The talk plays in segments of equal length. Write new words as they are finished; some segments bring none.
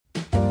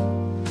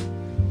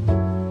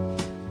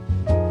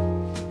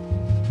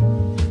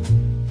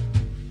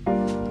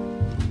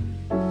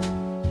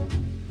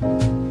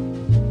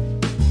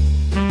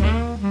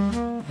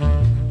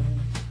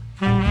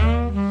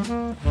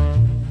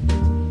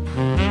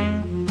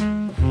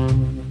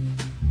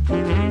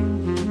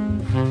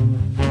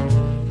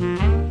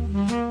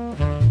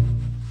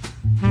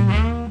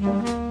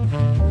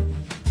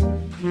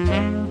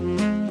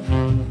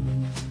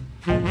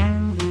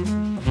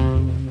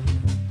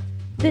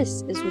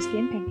Whiskey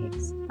and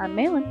Pancakes. I'm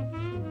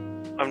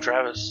Malin. I'm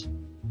Travis.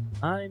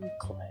 I'm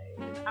Clay.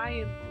 I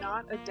am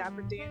not a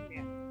Dapper Dan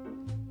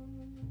man.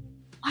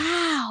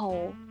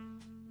 Wow.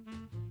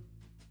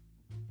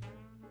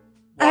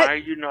 Why are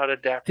you not a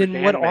Dapper Then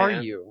Dan what man? are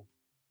you?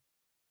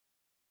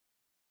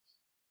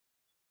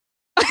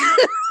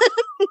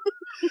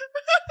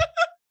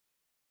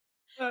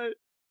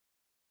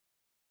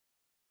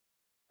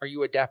 Are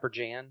you a Dapper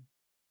Jan?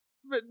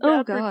 But Oh,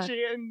 Dapper God.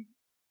 Jan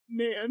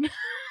man.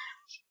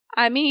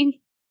 I mean,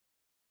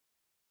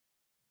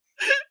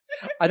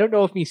 I don't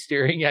know if me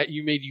staring at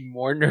you made you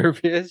more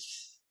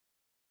nervous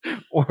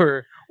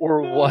or No,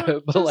 what,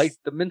 but just- like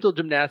the mental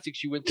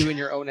gymnastics you went through in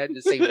your own head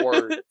to say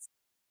words.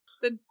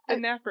 The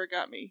napper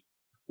got me.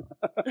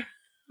 I'm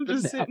The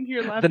just nap- sitting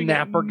here The laughing. at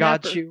napper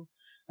got napper. you.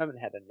 I haven't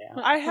had a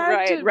nap. I had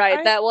right, to, right.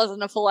 I- That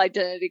wasn't a full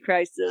identity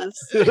crisis.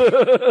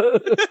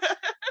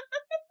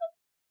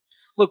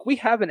 Look, we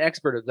have an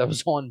expert that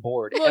was on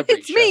board. Look, every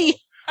it's me. show.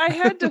 I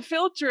had to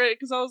filter it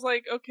because I was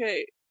like,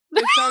 okay,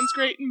 it sounds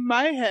great in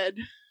my head.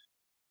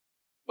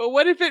 But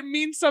what if it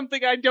means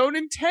something I don't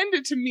intend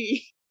it to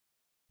mean?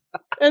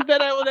 And then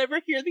I will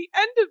never hear the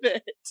end of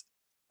it.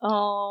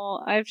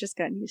 Oh, I've just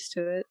gotten used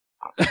to it.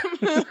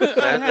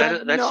 I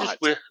have not.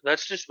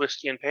 That's just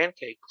whiskey and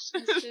pancakes.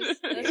 That's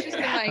just been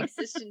Yeah. my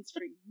existence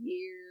for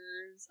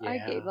years. I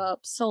Yeah. gave up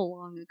so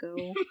long ago.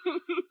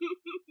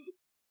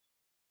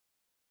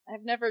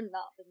 I've never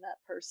not been that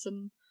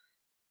person.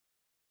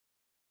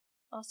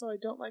 Also, I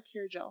don't like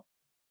hair gel.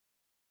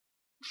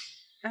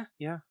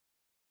 Yeah.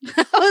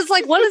 I was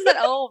like, what is that?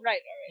 Oh, right.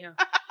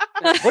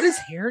 What is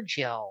hair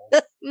gel?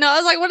 No, I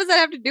was like, what does that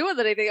have to do with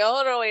anything?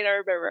 Oh, no, wait, I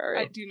remember. All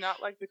I right. do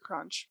not like the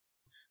crunch.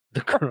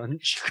 The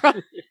crunch.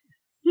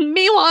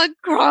 Me want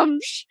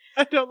crunch.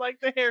 I don't like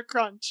the hair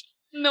crunch.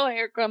 No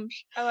hair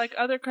crunch. I like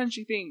other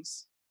crunchy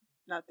things,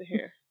 not the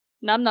hair.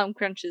 Num num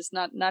crunches,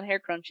 not hair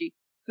crunchy.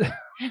 I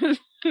like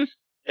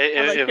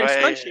If hair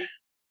scrunchy.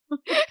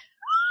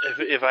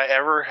 if I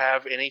ever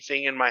have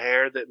anything in my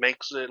hair that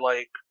makes it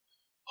like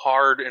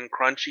hard and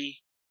crunchy,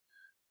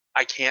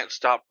 I can't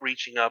stop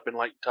reaching up and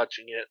like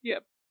touching it.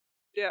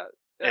 Yeah,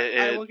 I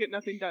It- will get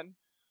nothing done.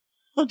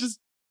 I'll just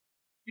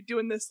be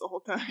doing this the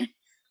whole time.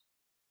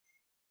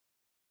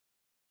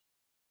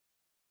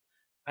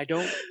 I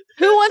don't.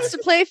 Who wants to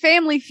play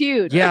Family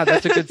Feud? Yeah,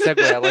 that's a good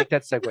segue. I like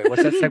that segue.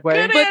 What's that segue? Good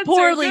But answer,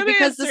 poorly good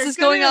because answer, this is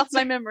good going off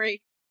my answer.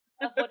 memory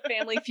of what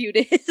Family Feud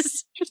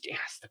is. Just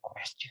ask the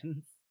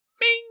question.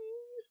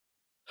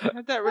 Bing!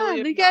 Had that Wow,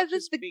 really you guys, obnoxious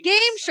it's the bing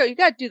game show. You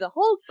gotta do the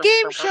whole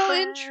game show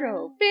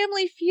intro.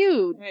 Family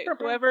Feud. Hey,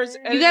 whoever's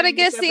You gotta editing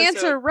guess this the episode,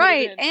 answer put it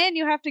right, in. and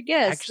you have to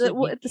guess Actually, we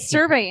what the can't.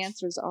 survey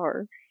answers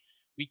are.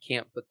 We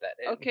can't put that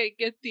in. Okay,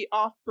 get the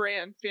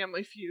off-brand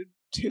Family Feud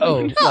too.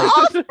 Oh,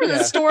 Off like, for the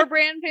yeah. store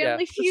brand Yeah.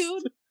 Family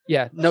Feud.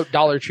 Yeah, no,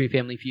 Dollar Tree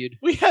Family Feud.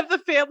 We have the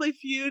Family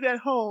Feud at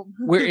home.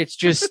 Where it's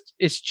just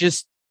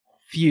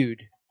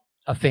feud,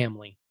 a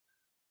family.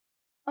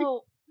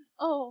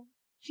 Oh,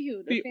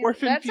 Feud. The Okay.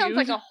 Orphan That sounds Feud.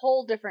 like a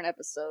whole different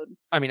episode.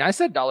 I mean, I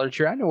said Dollar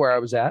Tree. I know where I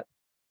was at.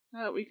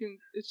 We can.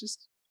 It's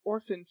just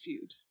Orphan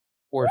Feud.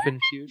 Orphan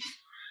Feud.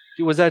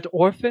 Was that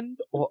orphaned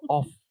or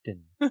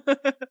often?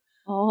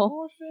 Oh.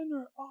 Orphan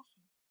or often?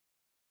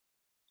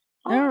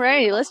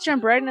 Alrighty, let's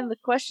jump right into the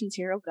questions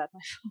here. Oh god, my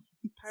phone.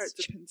 Pirates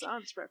of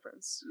Penzance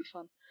reference. Be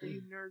fun. For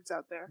you nerds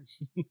out there.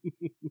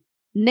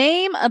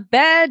 Name a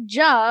bad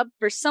job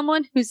for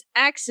someone who's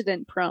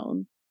accident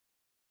prone.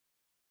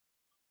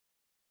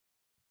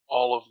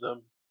 All of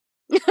them.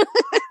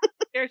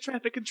 Air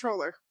traffic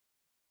controller.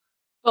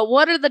 But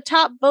what are the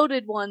top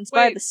voted ones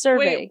by the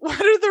survey? Wait, what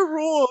are the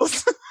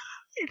rules?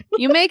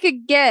 You make a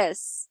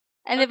guess.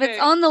 And if it's Okay.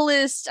 on the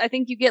list, I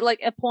think you get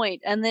like a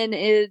point. And then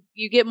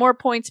you get more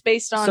points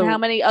based on So- how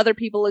many other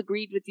people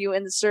agreed with you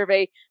in the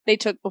survey they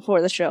took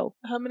before the show.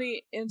 How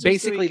many answers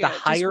Basically, do we the get?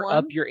 Just higher one?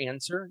 up your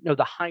answer,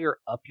 the higher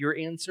up your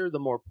answer, the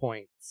more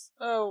points.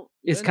 Oh,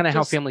 It's and kind of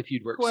how just Family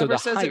Feud works. So Whoever the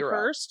says it higher up.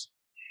 first.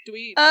 Do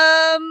we?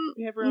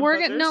 We have our own We're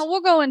buzzers?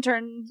 we'll go in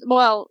turn.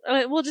 Well,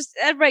 we'll just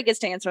everybody gets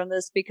to answer on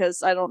this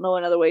because I don't know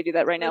another way to do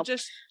that right Well, now.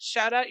 just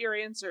shout out your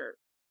answer.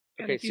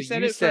 And Okay, if you so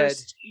said you it said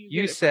first, you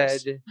you get it said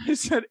first. I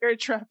said air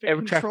traffic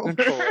air traffic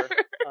controller.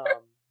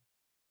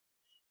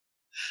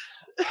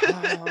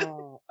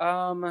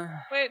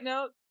 Wait,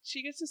 no,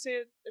 she gets to say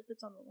it if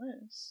it's on the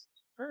list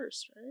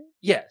first, right?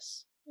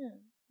 yes.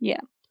 Yeah. Is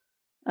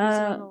it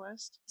on the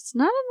list? It's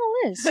not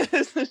on the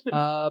list.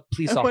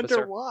 Police I officer.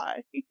 wonder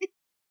why.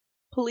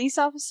 Police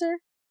officer.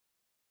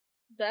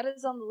 That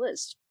is on the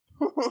list.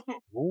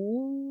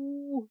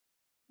 Ooh.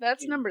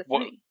 That's number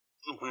What? 3.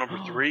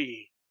 Number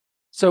 3.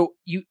 So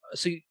you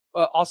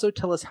also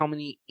tell us how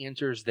many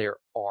answers there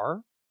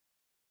are.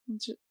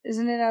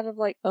 Isn't it out of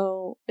like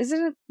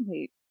isn't it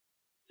wait.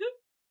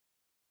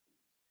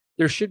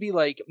 There should be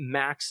like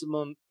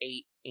maximum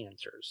 8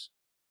 answers.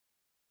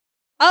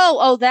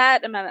 Oh,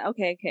 that amount.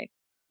 Okay.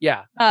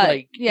 Yeah.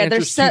 Like yeah,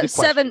 there's answers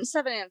to the question.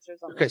 seven answers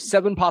on Okay, this.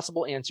 7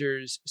 possible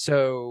answers.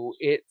 So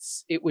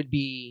it would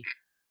be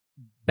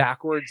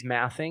backwards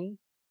mathing.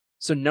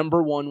 So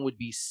number 1 would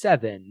be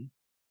 7.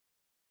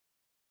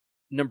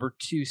 number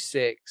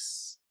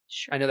 26.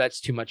 Sure. I know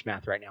that's too much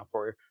math right now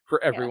for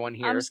everyone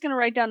here. I'm just gonna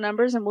write down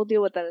numbers and we'll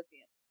deal with that at the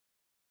end.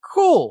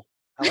 Cool.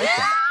 I like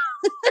that.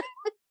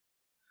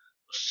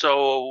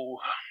 So,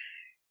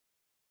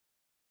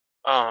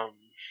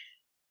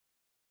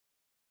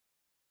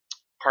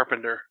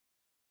 Carpenter.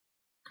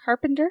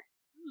 Carpenter.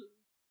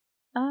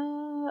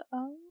 I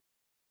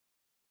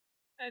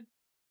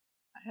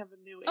have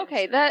a new answer.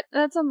 Okay,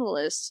 that's on the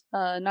list.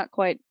 Not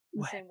quite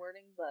the same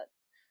wording, but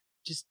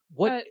Just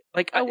what?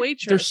 Like a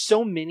waitress. There's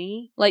so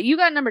many. like you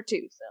got number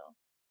 2,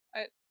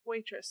 so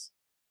Waitress.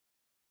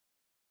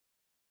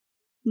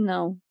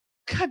 no.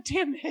 God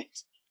damn it.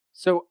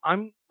 So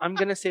I'm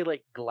gonna say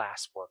like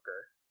glass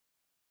worker.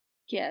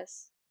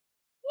 Yes.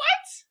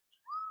 What?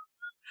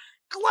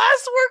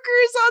 Glass worker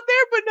is on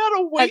there, but not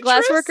a A waitress?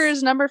 glass worker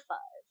is number 5.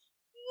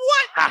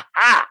 What? Ha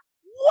ha!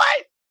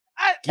 What?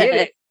 Get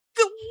it?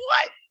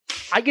 What?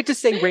 I get to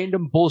say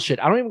random bullshit.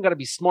 I don't even gotta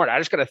be smart. I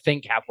just gotta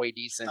think halfway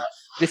decent.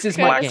 This is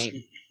my Okay.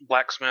 game.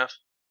 Blacksmith.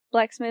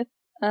 Blacksmith.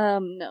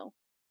 No.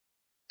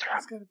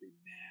 That's gonna be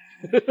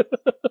mad.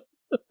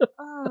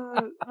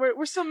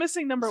 We're still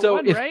missing number So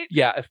 1, if, right?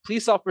 yeah, if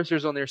police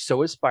officer's on there,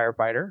 so is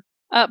firefighter.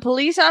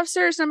 Police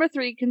officer is number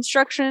 3.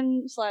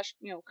 Construction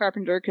 /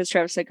 carpenter, because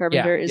Travis said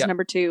carpenter is yeah.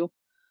 number 2.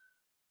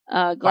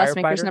 Glassmaker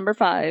is Firefighter? number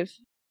 5.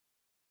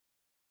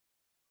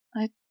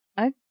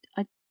 I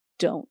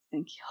don't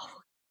think y'all.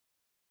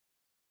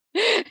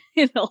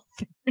 In all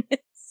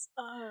fairness.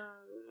 All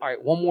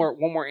right, one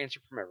more answer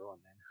from everyone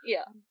then.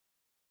 Yeah.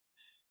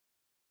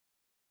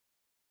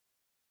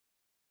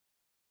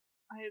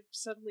 I have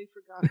suddenly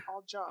forgot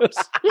all jobs.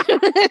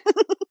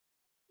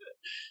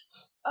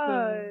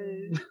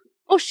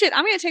 Oh shit!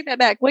 I'm gonna take that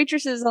back.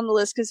 Waitress is on the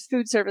list because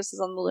food service is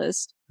on the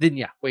list. Then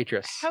yeah,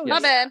 waitress. How My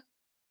Yes. bad.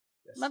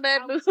 Yes. My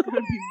bad. I was gonna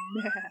be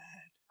mad.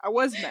 I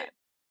was mad.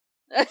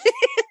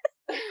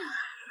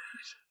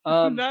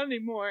 Not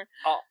anymore.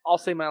 I'll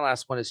say my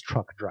last one is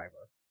truck driver.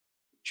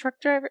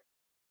 Truck driver.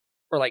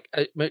 Or like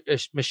a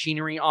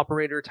machinery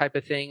operator type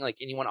of thing, like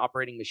anyone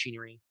operating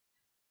machinery.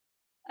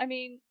 I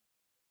mean,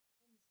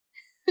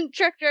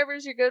 truck driver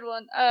is your good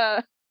one.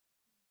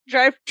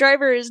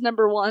 Driver is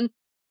number 1.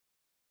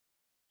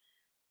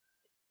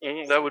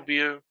 That would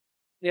be a.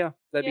 Yeah,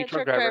 that'd be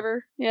truck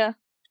driver. Yeah.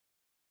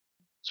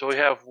 So we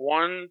have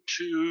 1,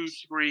 2,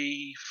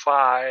 3,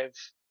 5.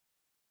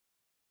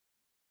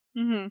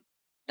 Mm-hmm.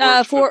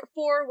 Where's 4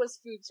 was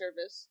food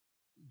service.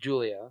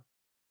 Julia.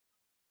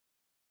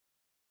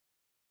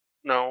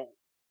 No.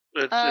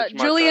 It's my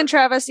Julia and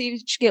turn. Travis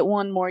each get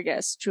one more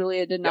guess.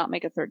 Julia did not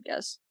make a third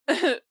guess. I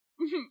haven't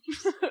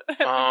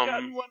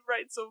gotten one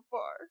right so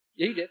far.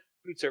 Yeah, you did.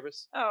 Food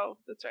service. Oh,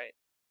 that's right.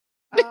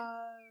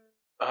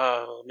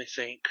 Let me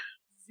think.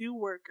 Zoo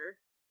worker.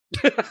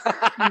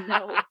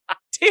 No.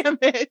 Damn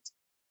it.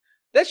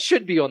 That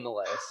should be on the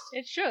list.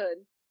 It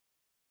should.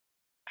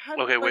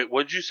 Okay, wait,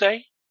 what'd you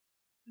say?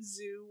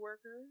 Zoo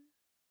worker?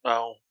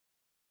 Oh.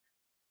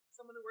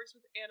 Someone who works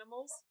with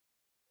animals?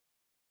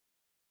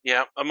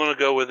 Yeah, I'm gonna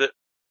go with it.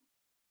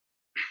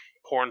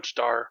 Porn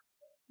star.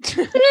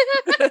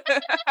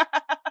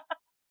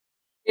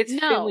 It's No,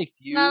 Family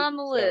Feud. not on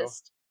the so-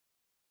 list.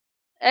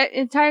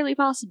 Entirely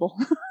possible.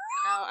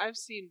 No, I've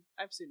seen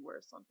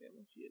worse on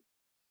Family Feud.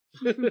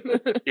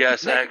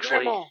 Yes, Make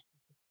actually. grandma.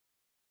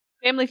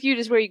 Family Feud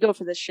is where you go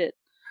for this shit.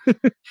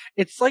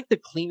 It's like the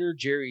cleaner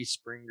Jerry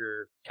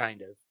Springer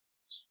kind of.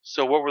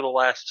 So what were the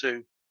last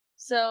 2?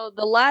 So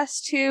the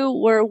last 2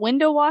 were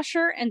window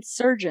washer and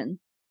surgeon.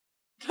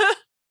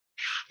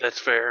 That's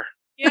fair.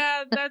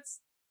 Yeah, that's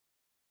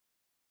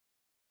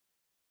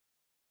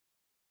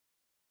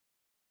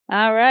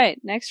All right,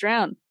 next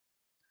round.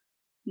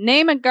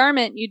 Name a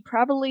garment you'd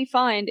probably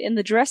find in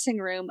the dressing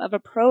room of a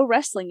pro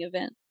wrestling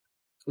event.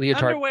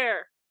 Leotard.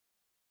 underwear.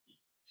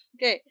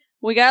 Okay,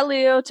 we got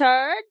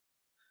leotard.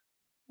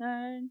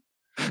 That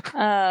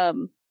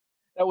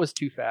was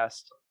too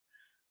fast.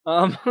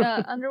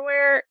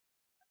 Underwear.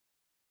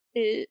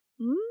 Oh,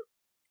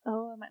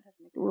 I might have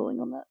to make a ruling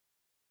on that.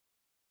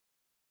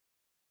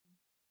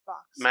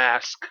 Box.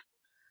 Mask.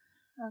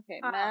 Okay,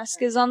 Uh-uh.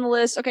 mask is on the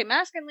list. Okay,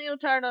 mask and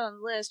leotard are on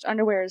the list.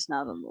 Underwear is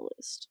not on the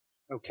list.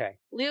 Okay.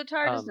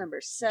 Leotard is number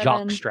 7.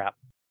 Jock strap.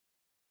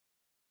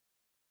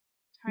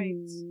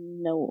 Tights.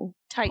 No.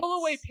 Tights. Pull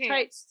away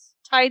pants.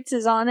 Tights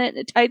is on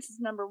it. Tights is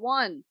number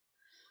 1.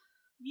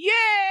 Yay!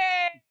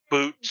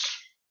 Boots.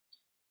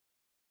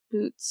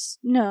 Boots.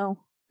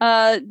 No.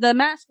 The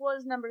mask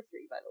was number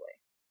 3, by the way.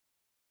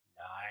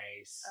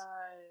 Nice.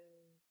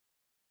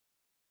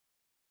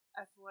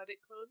 Athletic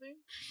clothing.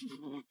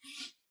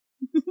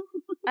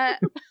 I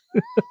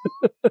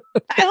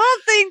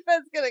don't think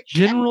that's gonna count.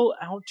 General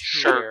outwear.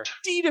 Shirt.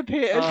 Dita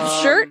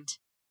pants. Shirt.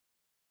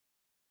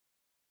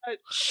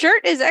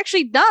 Shirt is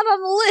actually not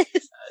on the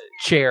list.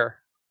 Chair.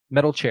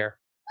 Metal chair.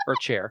 Or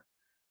chair.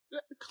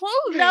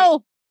 Clothing.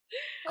 No.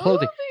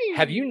 Clothing.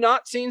 Have you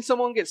not seen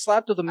someone get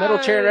slapped with a metal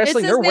chair in It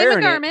wrestling? says They're name wearing a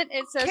it. garment.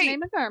 It says Cape.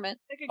 name a garment.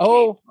 Like a cape.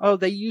 Oh,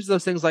 they use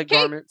those things like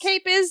garments.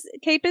 Cape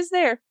is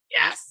there.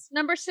 Yes.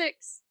 Number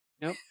 6.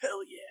 Hell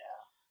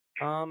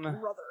yeah, Um,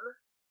 brother.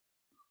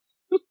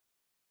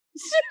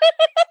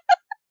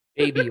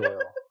 Baby oil.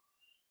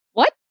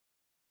 What?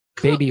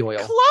 Baby oil.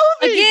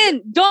 Clothing!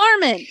 Again,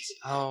 garment.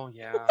 Oh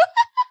yeah.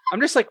 I'm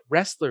just like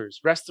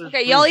wrestlers. Wrestlers.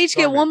 Okay, y'all each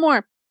get one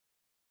more.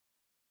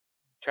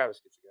 Travis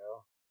gets to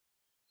go.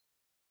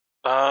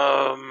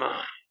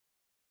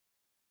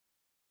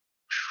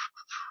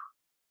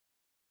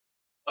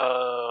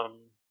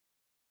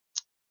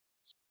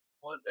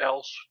 What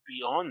else would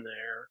be on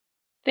there?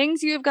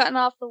 Things you have gotten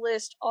off the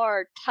list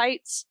are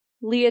tights,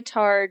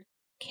 leotard,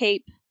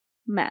 cape,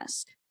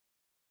 mask.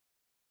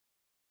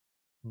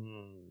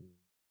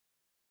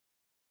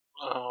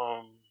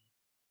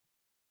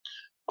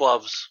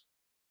 Gloves.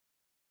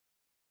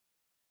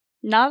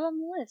 Not on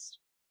the list.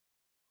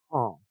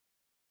 Oh.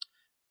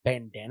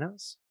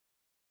 Bandanas?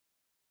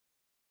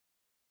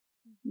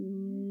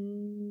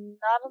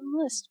 Not on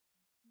the list.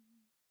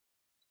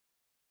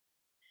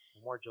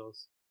 More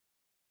Jules.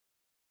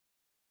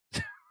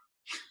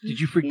 Did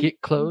you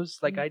forget clothes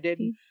like I did?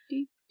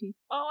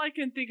 All I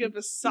can think of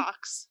is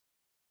socks.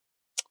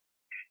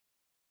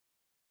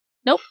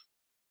 Nope.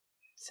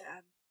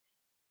 Sad.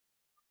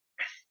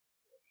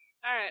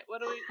 Alright,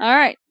 what do we...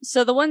 Alright,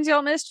 so the ones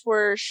y'all missed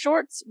were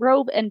shorts,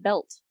 robe, and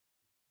belt.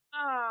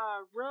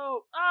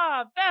 Robe.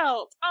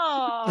 Belt.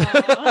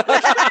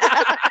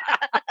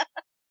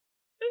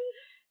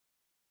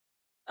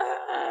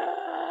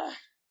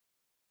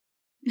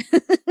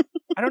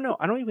 I don't know.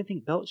 I don't even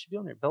think belt should be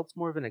on there. Belt's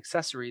more of an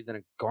accessory than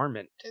a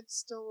garment. It's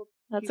still...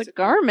 That's piece a of-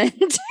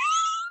 garment.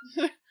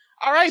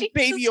 Alright, Jesus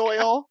baby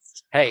oil.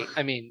 Hey,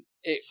 I mean,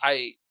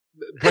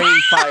 brain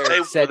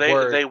fire said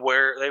word. They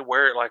wear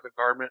it like a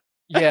garment.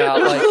 Yeah,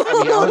 like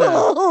I mean, I'm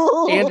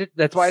gonna, and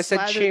that's why I said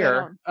Slather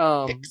chair.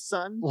 Thick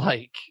son.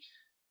 Like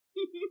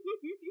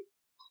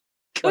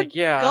Good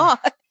yeah. God.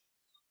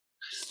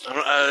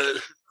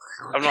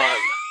 I'm not.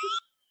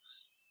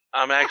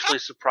 I'm actually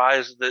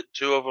surprised that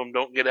two of them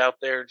don't get out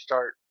there and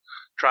start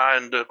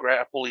trying to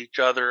grapple each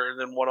other, and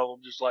then one of them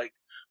just like,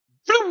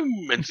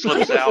 boom, and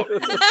slips out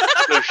and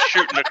goes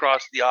shooting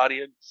across the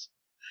audience.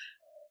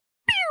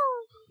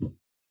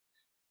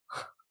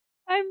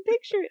 I'm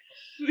picturing.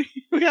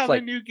 We have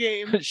like- a new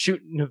game.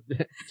 shooting a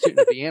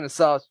Vienna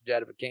sausage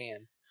out of a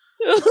can.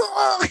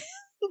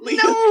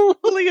 No.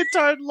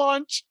 Leotard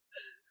launch.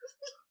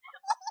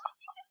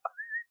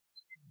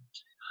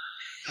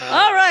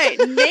 All right,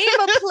 name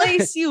a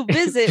place you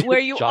visit where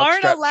you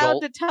aren't Jockstrap allowed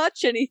jolt. to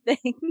touch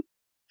anything.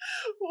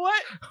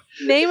 What?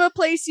 Name a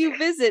place you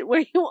visit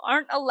where you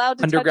aren't allowed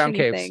to Underground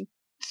touch caves.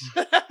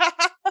 anything.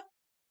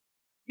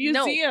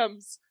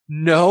 Museums.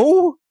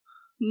 No.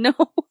 No.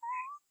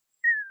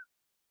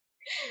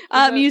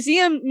 that-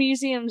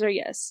 Museums are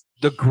yes.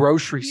 The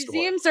grocery store.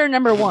 Museums are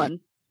number one.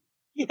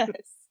 Yes.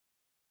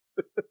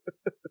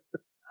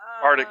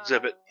 Art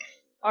exhibit.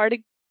 Art.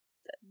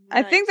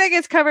 I think that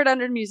gets covered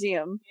under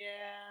museum. Yeah.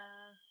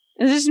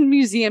 It's just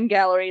museum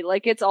gallery,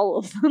 like it's all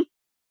of them.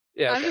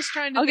 Yeah. I'm okay. just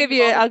trying to. I'll think give of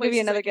you- all the I'll give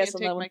you places another I guess can't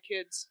on take that one. my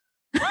kids.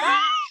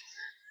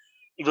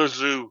 The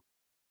zoo.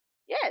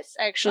 Yes,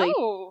 actually.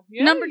 Oh,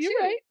 yeah, Number you're two.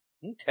 right.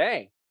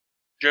 Okay.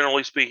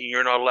 Generally speaking,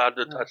 you're not allowed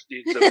to touch the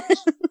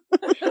exhibits.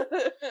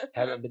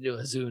 Haven't been to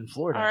a zoo in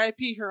Florida.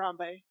 R.I.P.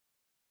 Harambe.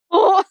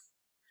 Oh.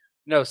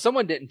 No,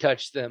 someone didn't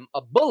touch them.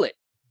 A bullet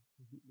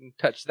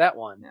touched that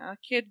one. Yeah, a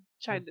kid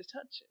tried to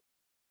touch it.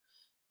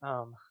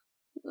 Ugh.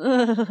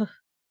 Come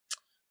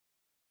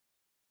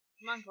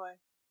on, Clay.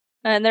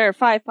 And there are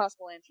 5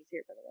 possible answers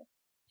here, by the way.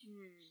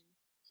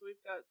 So we've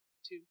got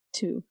 2.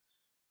 2.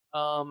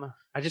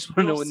 I just want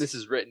to know when this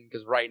is written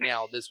because right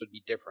now this would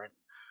be different.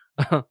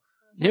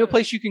 Name a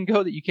place you can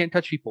go that you can't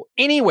touch people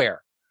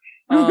anywhere.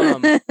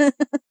 I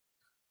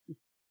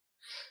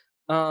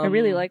Um,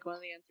 really like one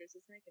of the answers.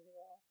 It's making me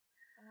laugh.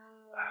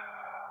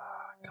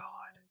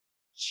 God.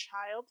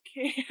 Child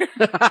care.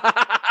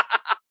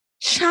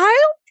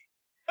 Child?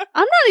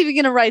 I'm not even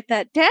going to write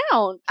that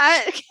down.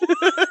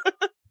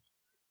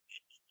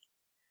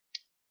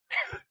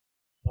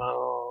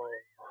 Oh.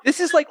 This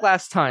is like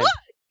last time.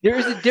 There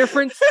is a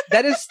difference.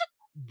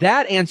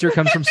 That answer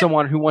comes from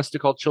someone who wants to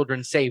call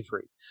children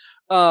savory.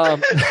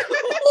 I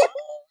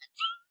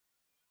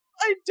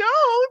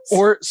don't.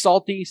 Or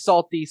salty,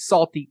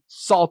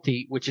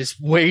 which is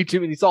way too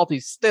many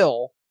salties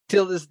still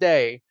till this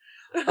day.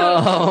 Shut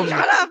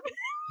up.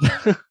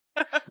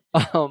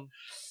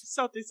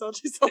 Salty.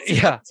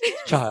 Yeah,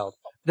 child.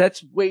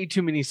 That's way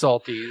too many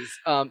salties.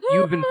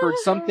 You've inferred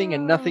something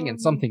and nothing and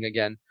something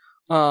again.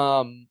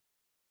 Where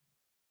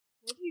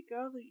do you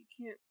go that you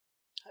can't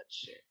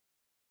touch it?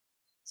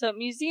 So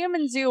museum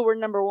and zoo were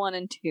number 1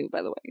 and 2,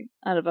 by the way,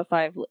 out of a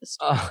 5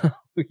 list.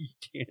 You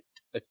can't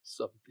touch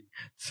something.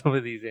 Some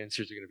of these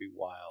answers are going to be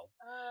wild.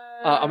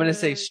 I'm going to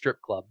say strip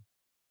club.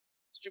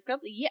 Strip club?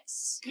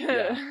 Yes.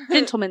 Yeah.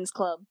 Gentlemen's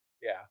club.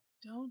 Yeah.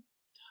 Don't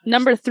touch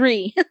Number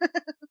 3. a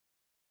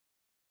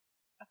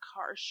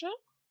car show?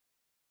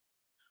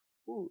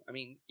 Ooh, I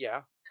mean,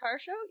 yeah. Car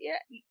show? Yeah.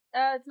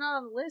 It's not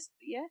on the list,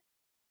 but yeah.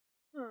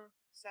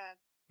 Sad.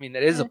 I mean,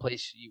 that is a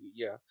place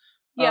yeah.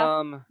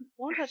 Yeah.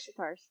 Won't touch the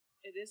cars.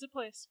 It is a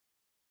place.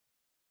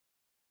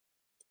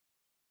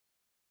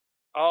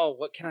 Oh,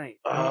 what can I?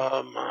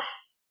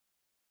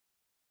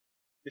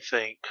 You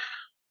think?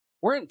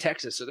 We're in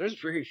Texas, so there's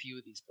very few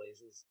of these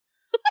places.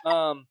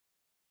 I'm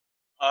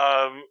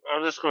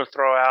just going to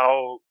throw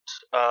out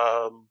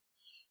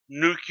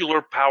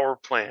nuclear power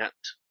plant.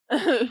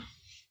 Not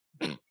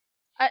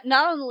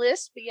on the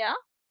list, but yeah.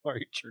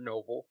 Sorry,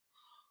 Chernobyl.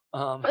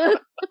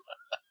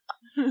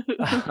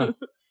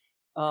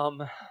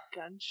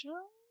 Gun show?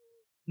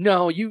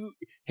 No,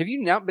 have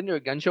you not been to a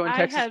gun show in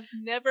Texas? I have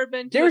never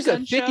been to There's a a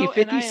gun show, and I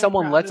 50-50 am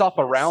someone proud lets of off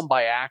a this. round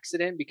by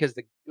accident because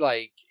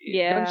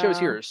gun shows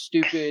here Yeah. are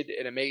stupid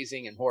and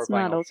amazing and It's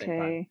horrifying not at the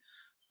same okay.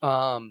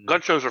 time.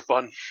 Gun shows are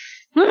fun.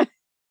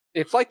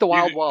 It's like the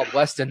Wild Wild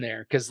West in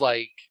there because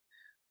like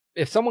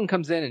if someone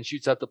comes in and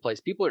shoots up the place,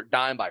 people are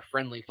dying by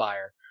friendly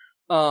fire.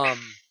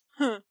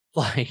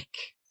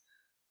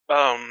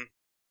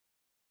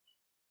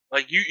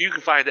 Like you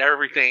can find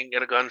everything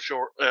at a gun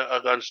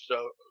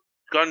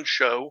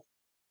show.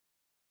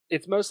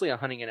 It's mostly a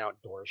hunting and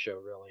outdoor show,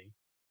 really.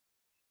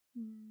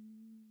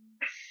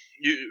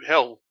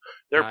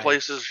 There are Nice.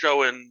 places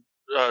selling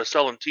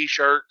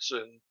T-shirts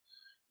and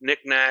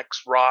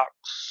knickknacks,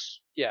 rocks.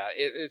 Yeah,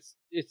 it's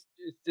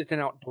an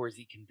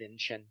outdoorsy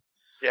convention.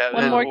 Yeah,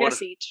 One and more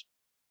guess each.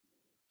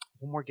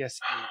 One more guess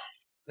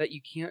that you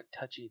can't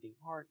touch anything.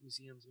 Art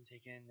museums been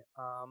taken.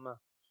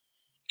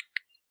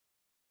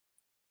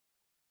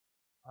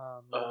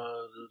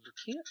 You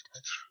can't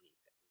touch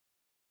anything.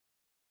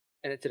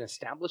 And it's an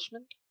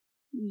establishment?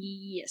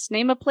 Yes.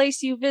 Name a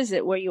place you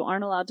visit where you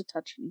aren't allowed to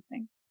touch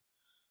anything.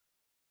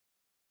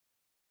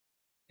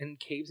 And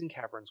Caves and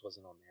Caverns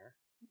wasn't on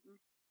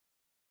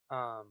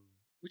there.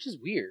 Which is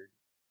weird.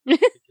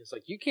 Because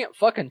like you can't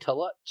fucking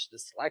touch the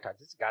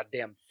stalactites. It's a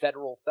goddamn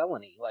federal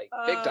felony, like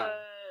big time.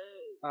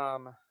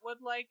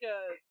 Would like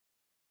a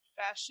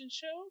fashion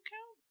show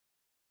count?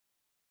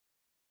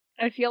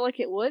 I feel like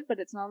it would, but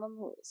it's not on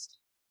the list.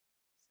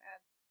 Sad.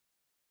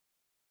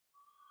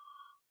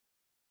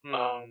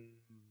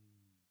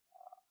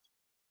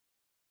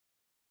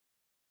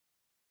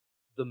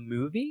 The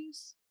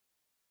movies?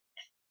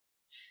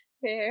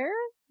 Fair.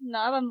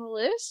 Not on the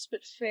list,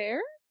 but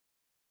fair.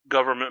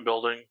 Government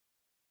building.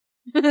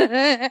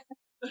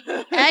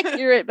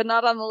 Accurate, but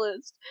not on the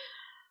list.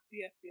 The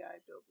FBI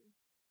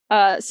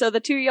building. So the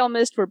two y'all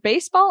missed were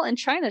baseball and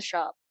China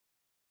shop.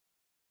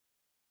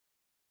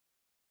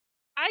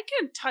 I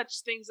can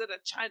touch things at a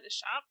China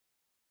shop.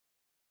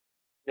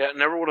 Yeah,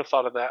 never would have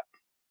thought of that.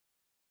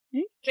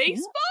 You can't.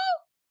 Baseball?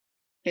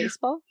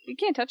 Baseball? You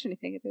can't touch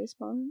anything at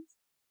baseball.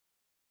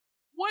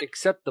 What?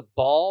 Except the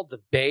ball, the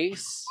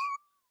base,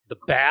 the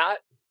bat.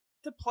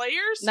 The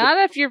players? Not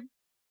if you're.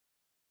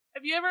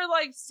 Have you ever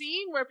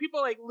seen where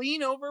people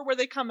lean over where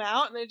they come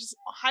out and they just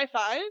high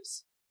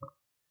fives?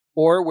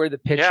 Or where the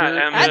pitcher.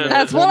 Yeah, and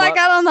That's what I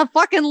got on the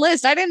fucking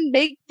list. I didn't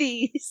make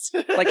these.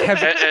 Like have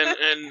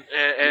and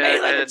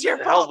it's your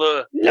hell,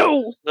 fault.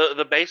 No.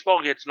 the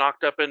baseball gets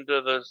knocked up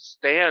into the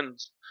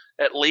stands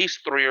at least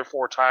 3 or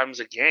 4 times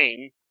a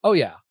game. Oh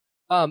yeah.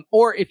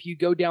 Or if you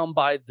go down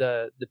by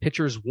the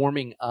pitcher's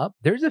warming up,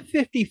 there's a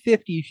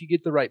 50-50 if you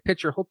get the right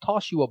pitcher, he'll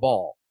toss you a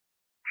ball.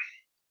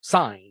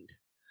 Signed.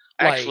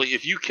 Actually,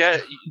 if you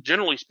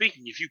generally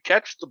speaking, if you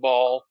catch the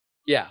ball,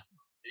 Yeah.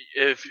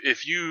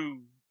 if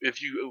you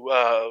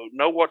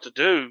know what to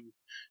do,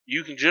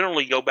 you can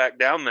generally go back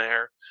down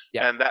there,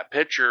 Yeah. and that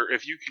pitcher,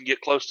 if you can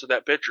get close to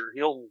that pitcher,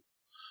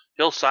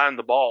 he'll sign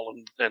the ball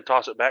and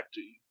toss it back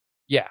to you.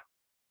 Yeah.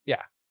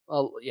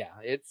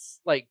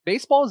 It's like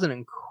baseball is an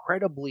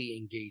incredibly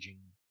engaging.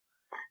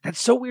 That's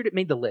so weird. It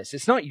made the list.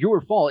 It's not your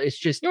fault. It's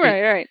just You're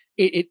right.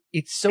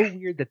 It's so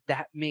weird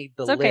that made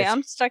the It's okay. list.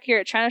 I'm stuck here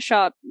at China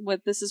shop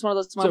with this is one of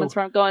those So- moments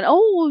where I'm going,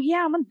 oh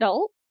yeah, I'm an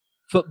adult.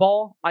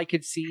 Football, I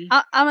could see.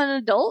 I'm an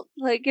adult.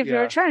 Like if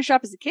you're Yeah. trying to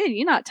shop as a kid,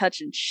 you're not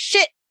touching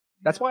shit.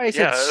 That's why I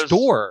said Yeah, it was-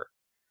 store,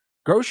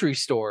 grocery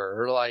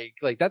store, or like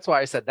that's why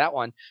I said that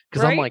one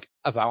because I'm Right? like,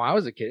 if I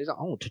was a kid, I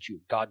won't touch you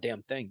a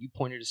goddamn thing. You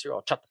pointed a cereal,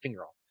 I'll chop the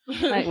finger off.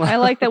 I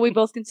like that we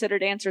both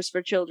considered answers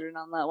for children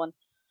on that one.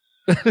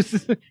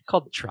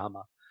 Called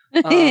trauma.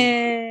 All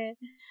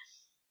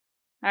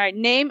right,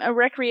 name a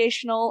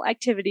recreational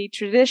activity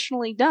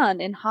traditionally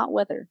done in hot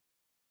weather.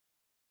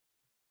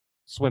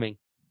 Swimming.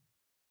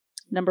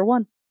 Number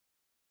 1.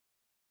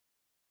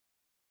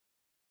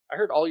 I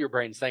heard all your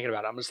brains thinking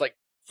about it. I'm just like,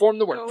 form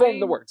the word.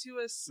 To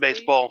a state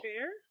Baseball.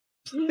 fair?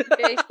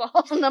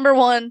 Baseball. Number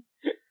 1.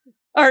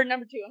 Or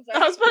number 2, I'm I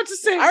sorry. was about to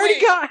say I already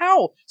wait, got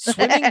how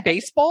swimming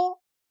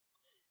baseball.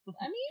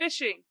 I mean,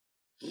 fishing.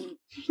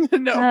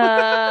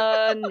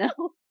 No. no.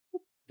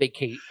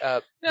 Vacation.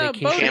 No,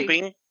 vacation. boating.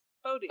 Camping.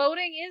 Boating.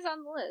 Boating is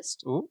on the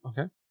list. Ooh,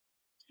 okay.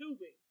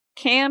 Tubing.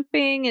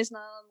 Camping is not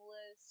on the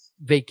list.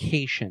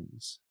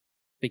 Vacations.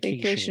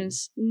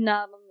 Vacations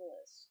not on the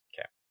list.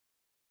 Okay.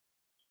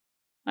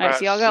 All right,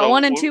 so y'all got so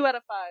 1 and we're- 2 out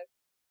of 5.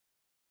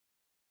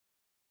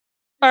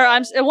 Or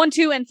I'm 1,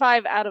 2, and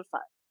 5 out of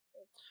 5.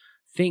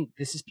 Think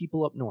this is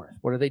people up north.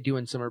 What are they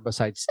doing summer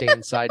besides stay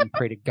inside and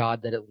pray to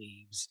God that it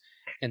leaves,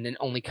 and then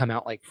only come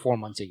out like 4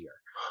 months a year?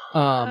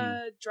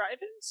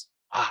 Drive-ins?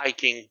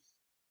 Hiking.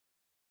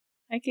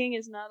 Hiking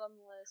is not on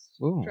the list.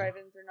 Ooh.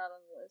 Drive-ins are not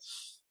on the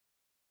list.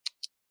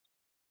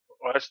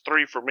 Well, that's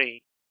 3 for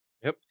me.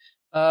 Yep.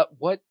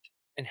 What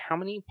and how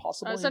many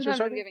possible answers Sometimes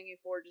are I'm there? giving you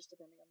 4, just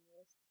depending on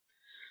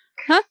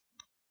the list.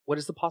 What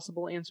is the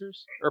possible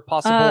answers or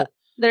possible?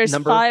 There's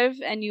number?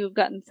 5, and you've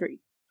gotten 3.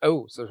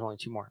 Oh, so there's only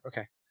 2 more.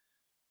 Okay.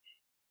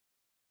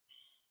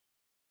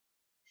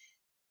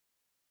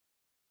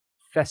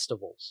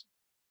 Festivals.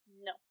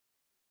 No.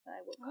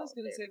 I was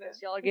gonna say that.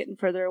 Y'all are getting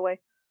further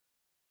away.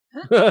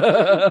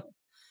 That's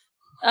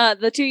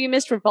The 2 you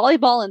missed were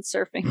volleyball and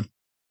surfing.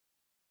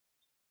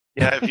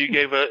 Yeah, if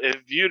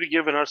you'd have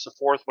given us the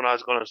 4th one, I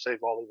was going to say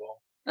volleyball.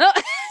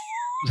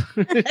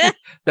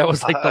 that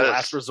was like the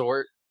last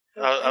resort.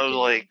 I was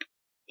like,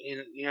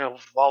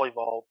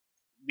 volleyball,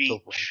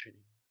 beach.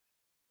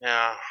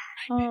 Yeah.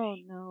 Oh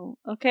no.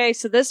 Okay,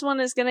 so this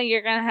one is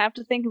you're gonna have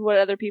to think of what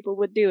other people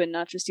would do and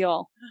not just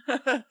y'all.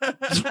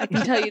 I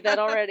can tell you that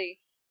already.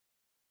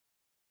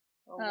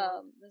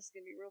 This is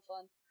gonna be real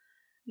fun.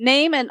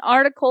 Name an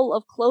article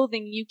of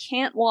clothing you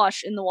can't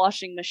wash in the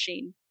washing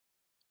machine.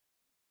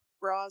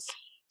 Bras.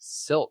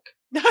 Silk.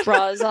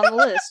 Bras on the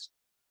list.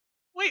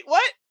 Wait,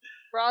 what?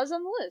 Bras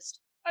on the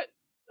list.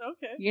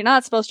 Okay. You're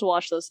not supposed to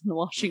wash those in the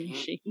washing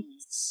machine.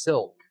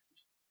 Silk.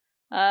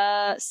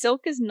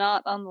 Silk is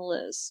not on the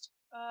list.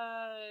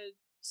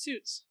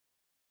 Suits.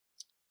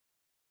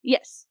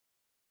 Yes.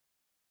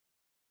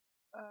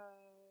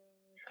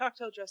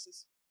 Cocktail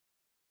dresses.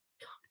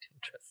 Cocktail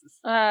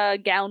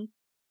dresses. Gown.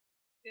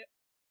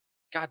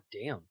 God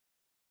damn.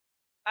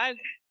 I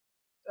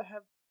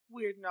have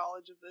weird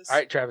knowledge of this. All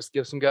right, Travis,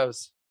 give some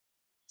goes.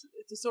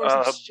 It's a source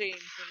of shame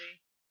for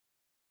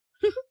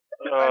me.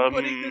 I'm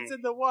putting this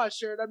in the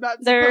washer, and I'm not.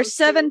 There are supposed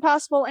 7 to.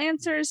 possible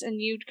answers,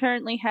 and you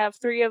currently have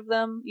 3 of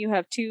them. You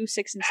have 2,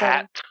 6, and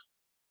 7.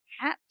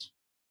 Hat.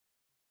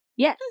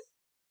 Yes.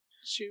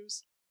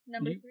 Shoes.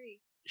 Number 3.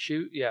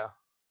 Shoe, yeah.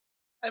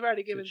 I've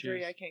already given shoes.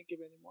 3. I can't give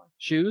any more.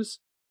 Shoes?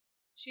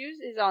 Shoes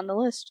is on the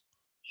list.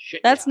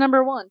 Shit. That's yeah.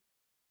 number 1.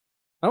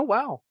 Oh,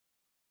 wow.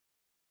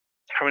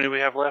 How many do we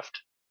have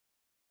left?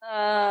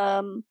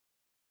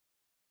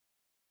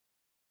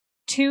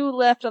 2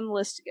 left on the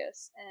list to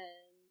guess, and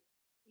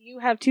you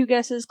have 2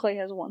 guesses. Clay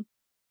has 1.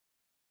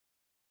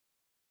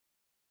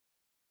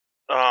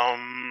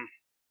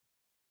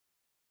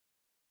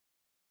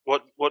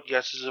 What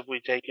guesses have we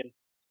taken?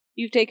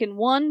 You've taken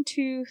 1,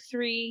 2,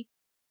 3,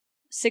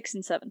 6,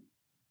 and 7.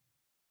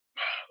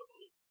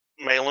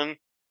 Malin,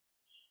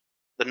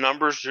 the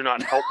numbers do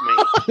not help me.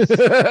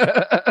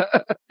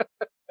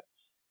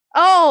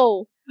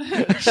 Oh!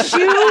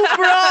 Shoe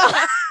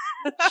bra!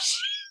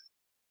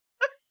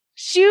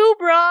 Shoe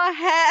bra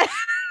hat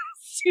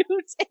suit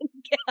and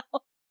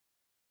gown.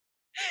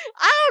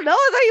 I don't know.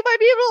 I thought you might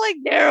be able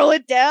to narrow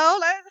it down.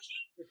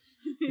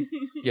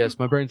 Yes,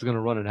 my brain's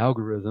gonna run an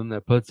algorithm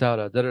that puts out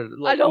a.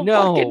 I don't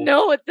fucking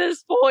know at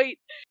this point.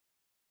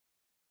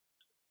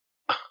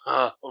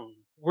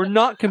 We're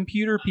not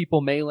computer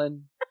people,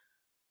 Malin.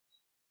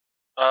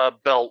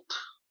 Belt.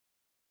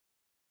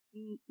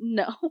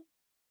 No.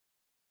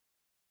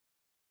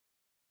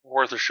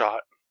 Worth a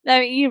shot. I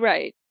mean, you're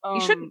right.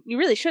 You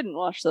really shouldn't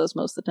wash those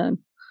most of the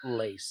time.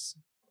 Lace.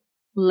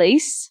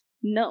 Lace?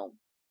 No.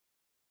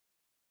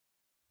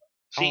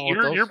 See,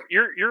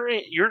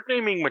 you're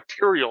naming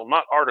material,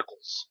 not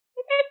articles.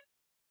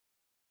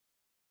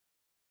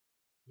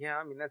 Yeah,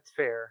 I mean that's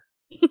fair.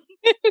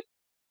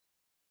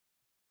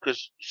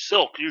 Because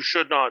silk, you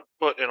should not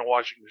put in a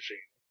washing machine.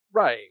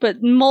 Right.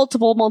 But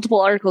multiple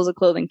articles of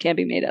clothing can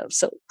be made out of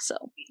silk,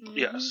 so.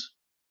 Yes.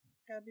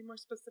 Gotta be more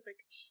specific.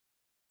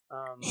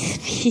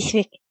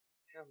 Specific.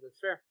 Yeah, that's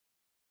fair.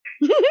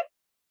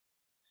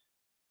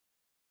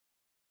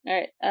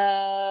 Alright,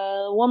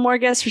 one more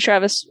guess for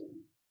Travis.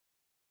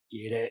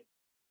 Get it.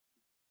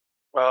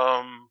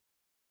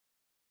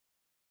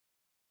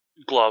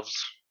 Gloves.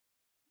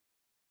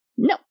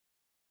 No.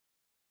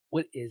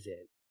 What is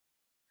it?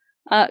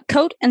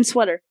 Coat and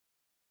sweater.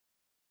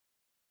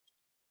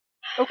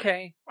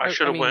 Okay. I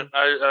should have went.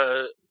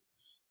 I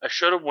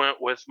should have went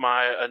with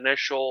my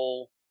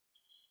initial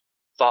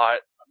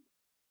thought.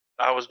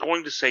 I was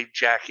going to say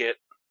jacket,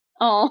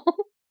 Oh.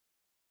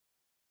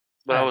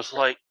 but I was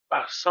like,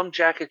 some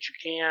jackets you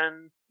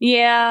can,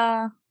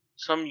 Yeah.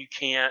 some you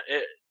can't.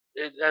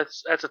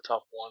 That's a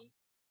tough one.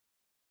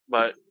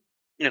 But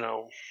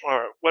all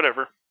right,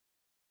 whatever.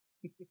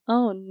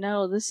 Oh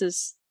no, this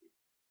is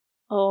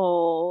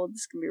gonna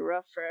be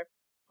rough for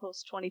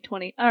post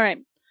 2020.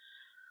 Alright.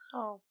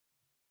 Oh.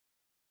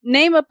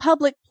 Name a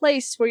public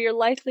place where you're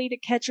likely to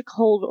catch a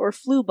cold or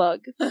flu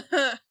bug.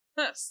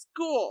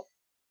 School.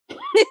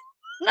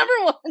 Number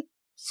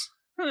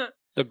 1.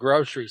 The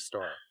grocery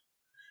store.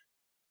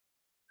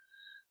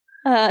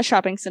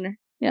 Shopping center.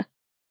 Yeah.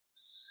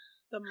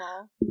 The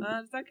mall.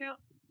 Does that count?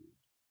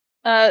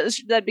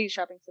 That'd be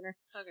shopping center.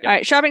 Okay.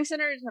 Alright, shopping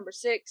center is number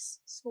 6.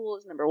 School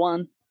is number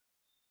 1.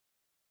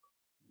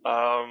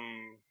 I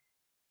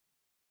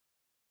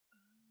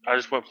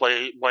just went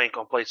blank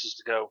on places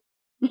to go.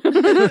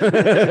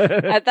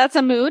 That's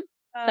a mood.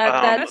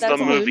 That's the a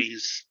mood.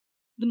 movies.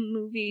 The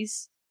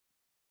movies.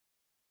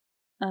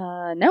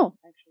 No,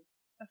 actually.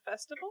 A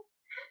festival?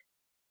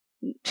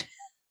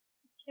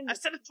 I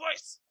said it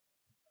twice.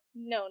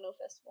 No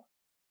festival.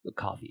 The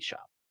coffee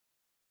shop.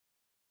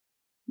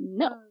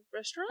 No.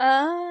 Restaurant?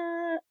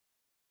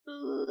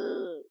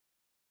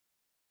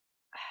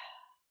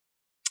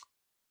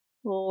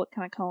 Well, what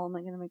kind of call am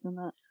I going to make on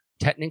that?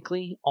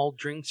 Technically, all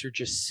drinks are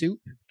just soup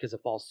because of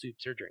all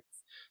soups are drinks.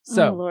 Oh,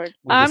 So, Lord.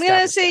 we've I'm going to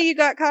established say that. you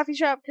got coffee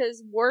shop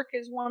because work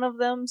is one of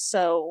them,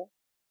 so.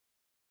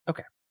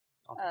 Okay.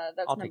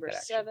 That's I'll take number that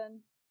action.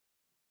 7.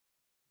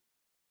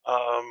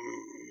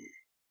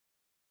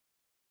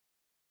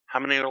 How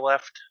many are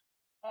left?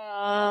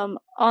 On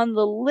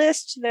the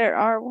list, there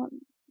are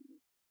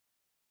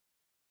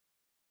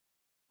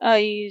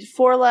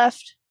 4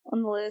 left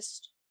on the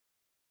list.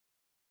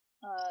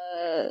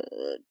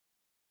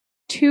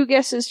 2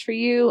 guesses for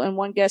you and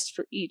 1 guess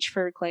for each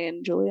for Clay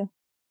and Julia.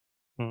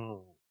 I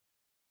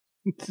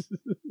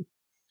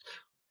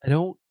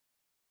don't.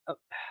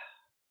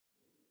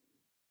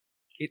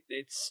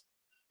 It's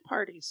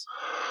Parties.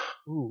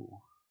 ooh.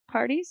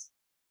 Parties?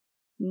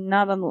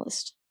 Not on the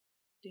list.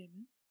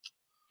 Damn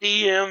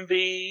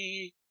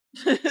DMV.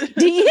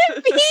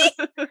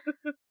 it.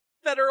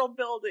 Federal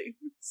buildings.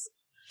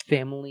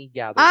 Family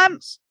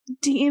gatherings.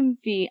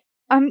 DMV.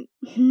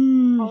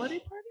 Holiday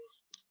party?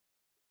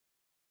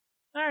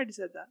 I already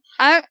said that.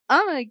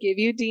 I'm gonna give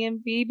you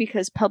DMV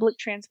because public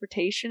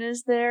transportation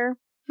is there.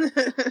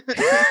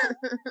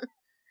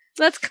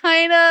 That's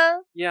kind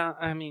of. Yeah,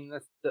 I mean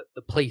that's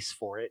the place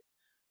for it.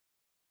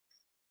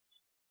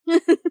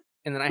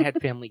 And then I had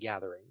family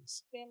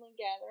gatherings. Family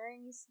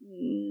gatherings?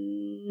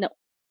 No.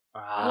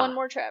 Ah. One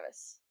more,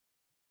 Travis.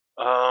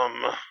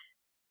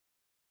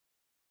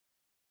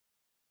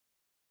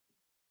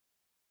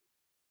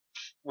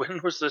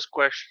 When was this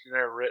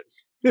questionnaire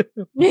written?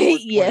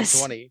 Yes.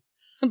 2020.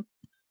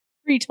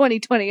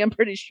 Pre-2020, I'm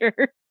pretty sure.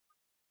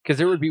 Because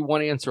there would be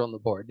one answer on the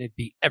board, and it'd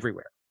be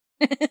everywhere.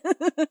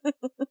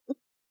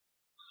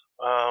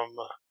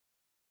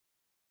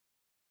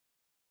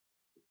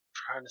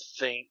 Trying to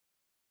think.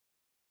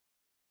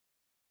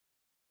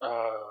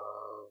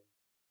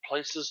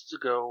 Places to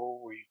go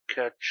where you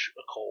catch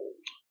a cold.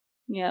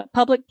 Yeah,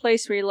 public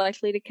place where you're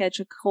likely to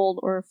catch a cold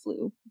or a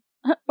flu.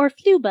 Or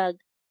flu bug.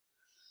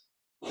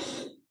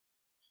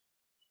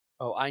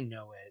 Oh, I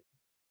know it.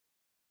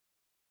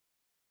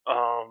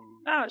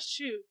 Oh,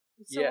 shoot.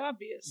 It's so Yeah.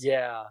 obvious.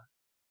 Yeah.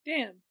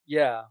 Damn.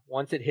 Yeah.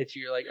 Once it hits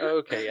you, you're like, oh,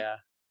 okay, yeah.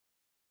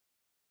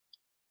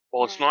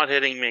 Well, it's not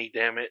hitting me,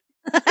 damn it.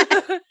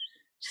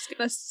 Just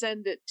gonna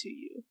send it to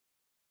you.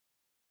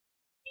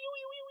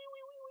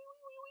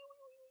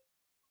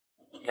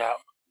 Yeah.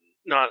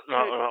 Not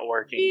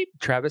working. Beep.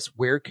 Travis,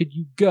 where could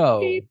you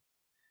go Beep.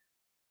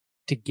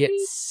 to get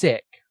Beep.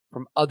 sick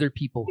from other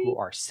people who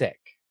are sick?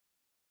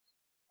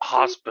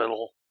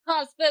 Hospital.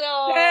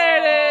 Hospital!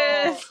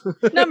 There it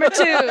is! Number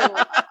 2!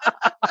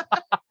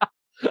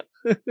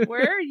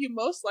 Where are you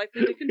most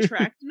likely to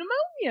contract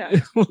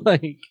pneumonia?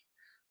 Like,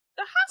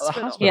 The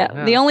hospital. hospital. Yeah,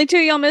 Yeah. the only 2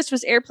 y'all missed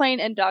was airplane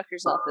and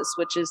doctor's office,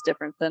 which is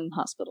different than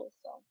hospital.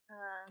 So.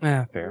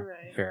 fair, You're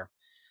right. fair.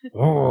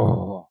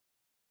 Oh.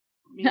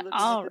 Me looking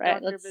All at the right,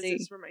 doctor let's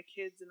visits see. for my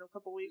kids in a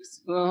couple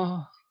weeks.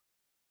 Oh.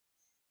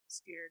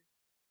 Scared.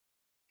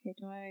 Okay,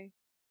 do I?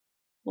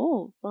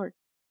 Oh, Lord.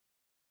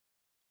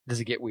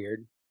 Does it get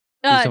weird?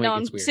 Please tell me No, it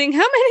I'm gets weird. seeing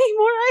how many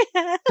more I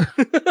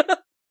have.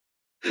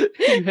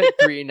 You had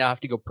 3 and now have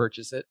to go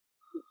purchase it.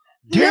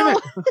 Damn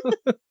No.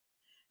 it!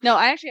 No,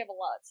 I actually have a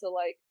lot, so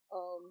like,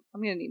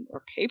 I'm gonna need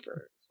more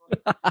paper.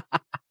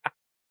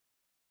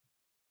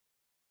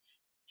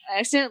 I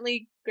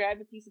accidentally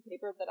grabbed a piece of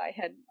paper that I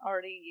had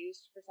already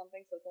used for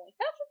something, so it's only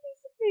half a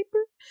piece of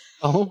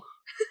paper.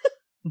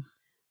 Oh.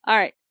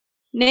 Alright.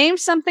 Name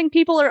something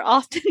people are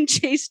often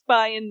chased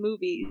by in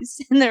movies,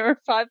 and there are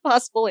 5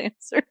 possible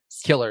answers.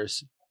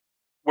 Killers.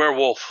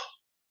 Werewolf.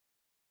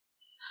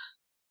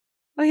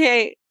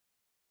 Okay.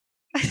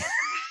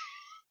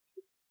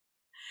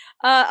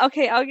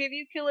 Okay, I'll give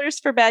you killers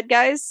for bad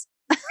guys.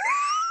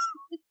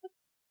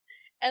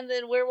 And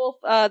then werewolf,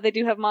 they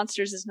do have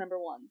monsters as number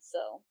 1,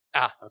 so.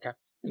 Ah, okay.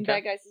 And Okay.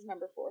 bad guys is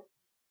number 4.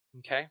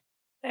 Okay.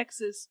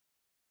 X's.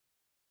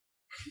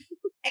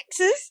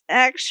 X's?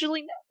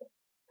 Actually, no.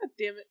 God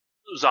damn it.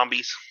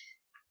 Zombies.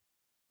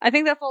 I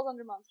think that falls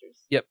under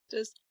monsters. Yep.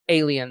 Just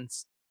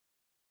Aliens.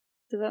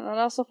 Does that not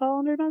also fall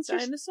under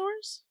monsters?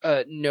 dinosaurs?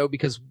 No,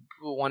 because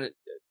one.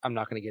 I'm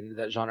not going to get into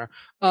that genre.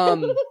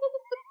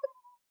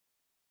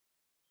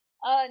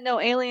 No,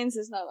 aliens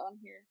is not on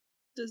here.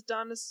 Does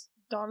dinosaurs?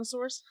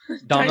 Dinosaurs.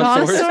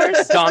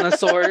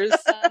 Dinosaurs.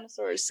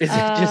 Dinosaurs. Is it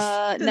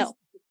just- No.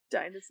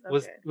 Dinosaurs.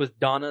 Was Okay. was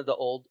Donna the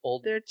old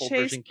They're old Virgin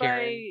chased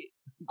Karen?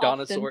 by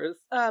Dinosaurs.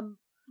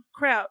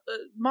 crowd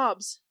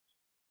mobs,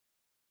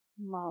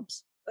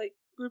 Mobs. like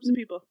groups of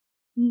people.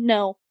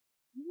 No.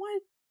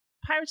 What?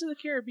 Pirates of the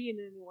Caribbean?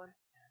 Anyone?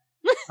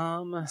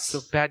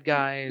 So bad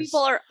guys. People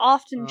are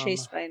often um,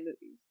 chased by in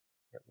movies.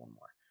 Get one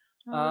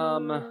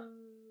more.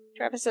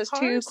 Travis has 2,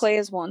 Cars? Clay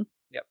has 1.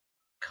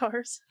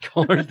 Cars.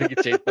 Cars that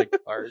get chased by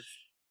cars.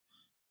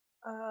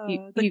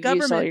 You, The you've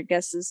government. used all your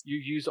guesses. You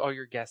use all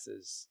your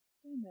guesses.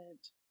 Damn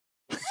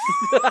it.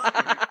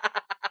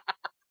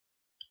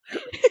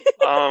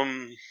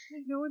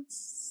 No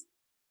one's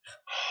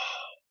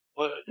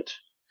What?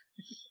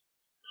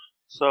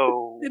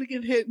 So gonna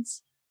give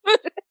hints.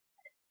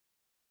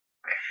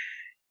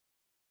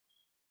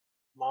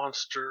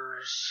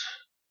 monsters,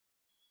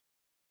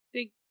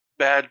 Think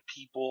bad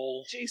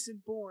people.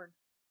 Jason Bourne.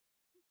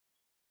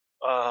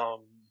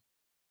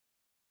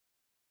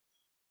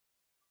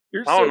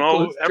 You're I don't know.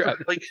 close,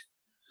 Travis. Like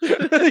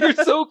You're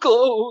so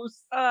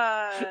close.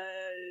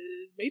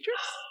 Matrix?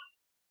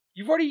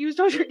 You've already used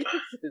all your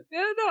guesses.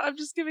 No, I'm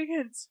just giving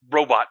hints.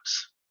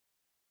 robots.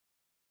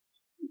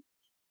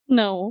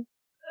 No.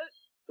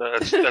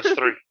 That's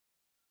 3.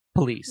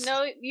 Police.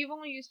 No, you've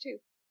only used 2.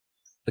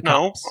 The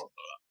No. cops.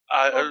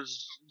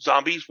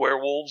 Zombies,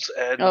 werewolves,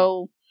 and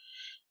Oh,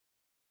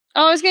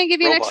 I was going to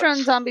give you an extra on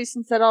Robots. zombies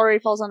since that already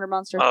falls under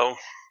monster. oh,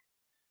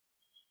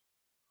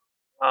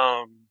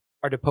 Are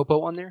the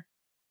Popo on there?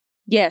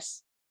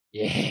 Yes.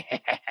 Yeah.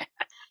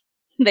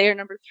 They are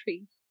number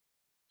 3.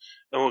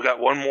 and we got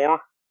one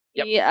more.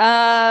 Yep.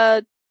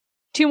 Yeah,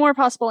 2 more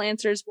possible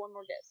answers, 1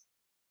 more guess.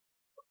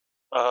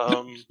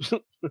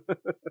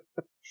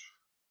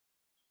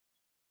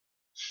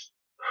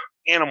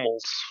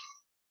 Animals.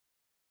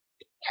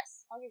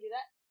 Yes, I'll give you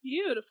that.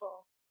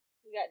 Beautiful.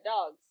 We got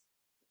dogs.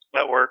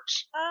 That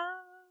works. Yeah,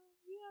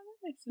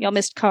 that makes sense. Y'all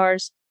missed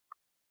cars.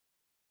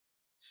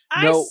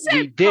 No, said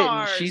we didn't.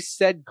 cars. She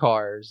said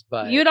cars,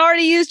 but You'd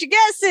already used your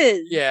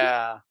guesses.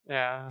 yeah.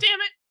 Damn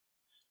it.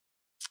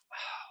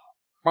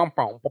 Bow,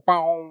 bow, bow,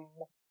 bow.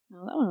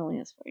 No, that one only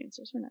has 4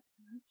 answers. We're not.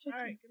 All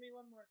right, give me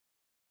one more.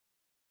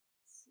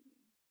 Let's see.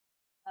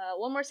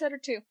 1 more set or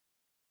 2?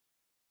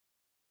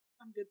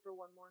 I'm good for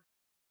one more.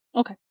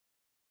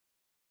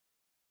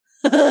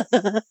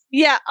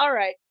 Yeah,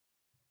 alright.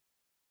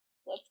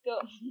 Let's go.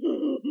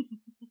 Oh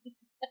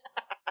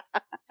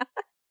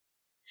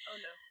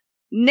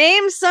no.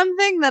 Name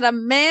something that a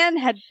man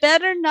had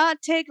better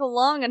not take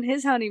along on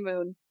his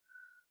honeymoon.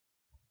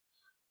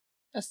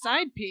 A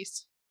side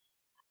piece.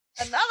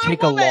 Another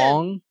Take woman.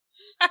 along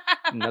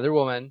another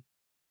woman.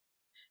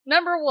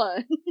 Number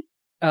 1.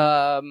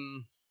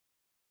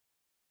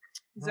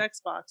 His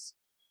Xbox.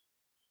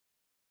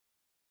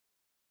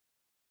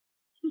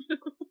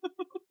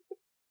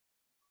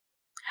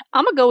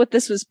 I'm gonna go with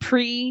this was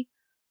pre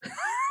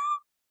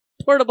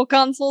portable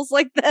consoles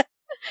like that.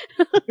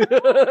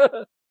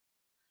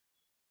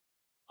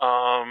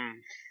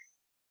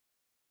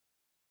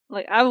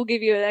 Like, I will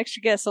give you an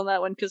extra guess on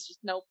that one because just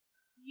nope.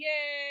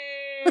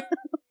 Yay!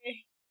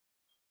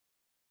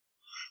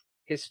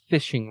 His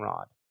fishing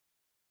rod.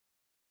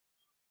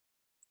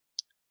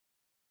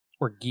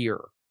 Or gear.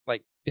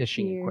 Like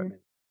fishing Gear.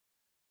 equipment.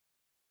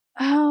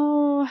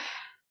 Oh,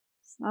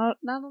 it's not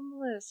on the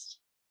list.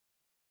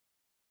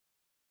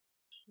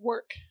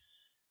 Work.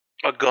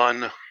 A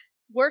gun.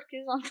 Work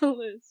is on the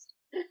list.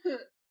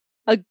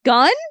 A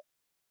gun?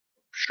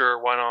 Sure,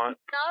 why not?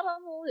 Not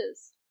on the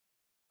list.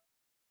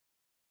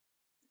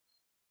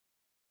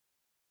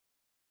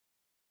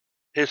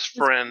 His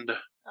friend.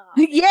 Oh,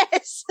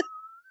 Yes.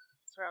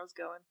 that's where I was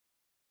going.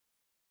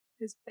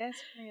 His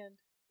best friend.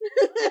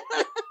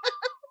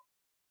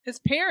 His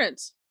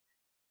parents.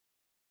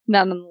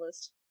 Not on the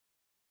list.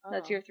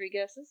 That's Oh, your 3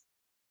 guesses.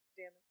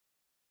 damn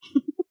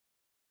it.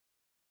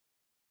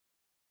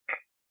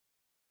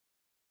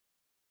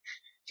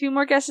 2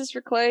 more guesses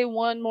for Clay,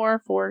 1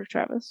 more for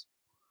Travis.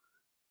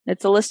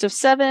 It's a list of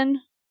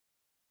 7.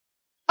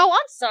 Oh, I'm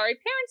sorry.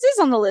 Parents is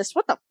on the list.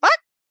 What the fuck?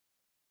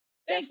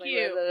 Thank Definitely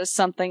you. read that as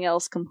something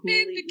else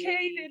completely.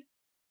 Vindicated.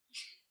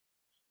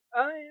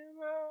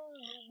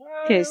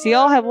 Okay, so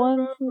y'all have 1,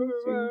 2,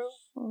 3,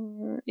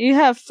 4. You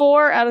have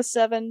 4 out of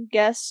 7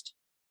 guessed.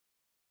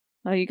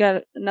 Oh, you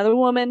got another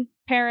woman,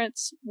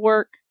 parents,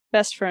 work,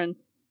 best friend.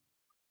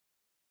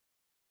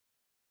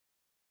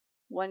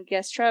 1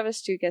 guess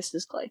Travis, 2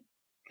 guesses Clay.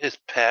 His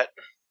pet.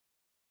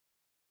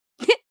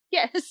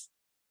 Yes.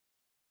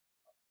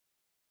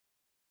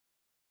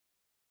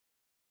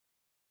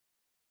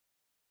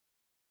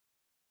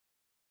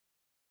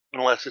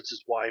 Unless it's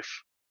his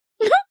wife.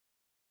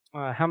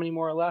 How many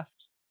more are left?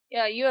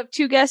 Yeah, you have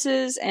 2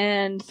 guesses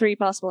and 3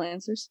 possible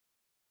answers.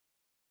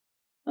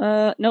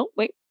 No,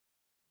 wait.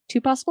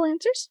 2 possible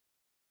answers?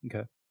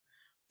 Okay.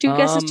 2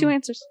 guesses, 2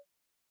 answers.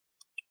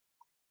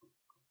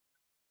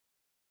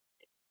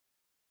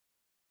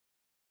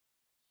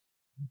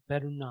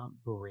 Better not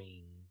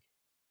bring.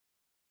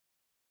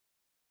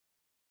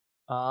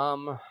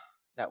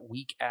 That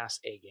weak ass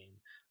A game.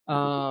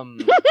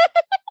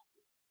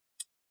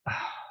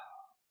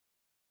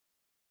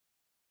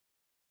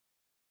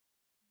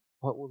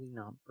 What will he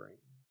not bring?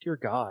 Dear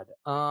God.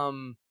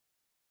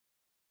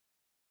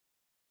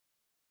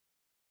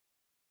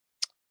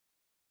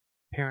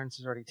 Parents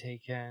is already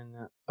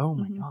taken. Oh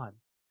my Mhm. God.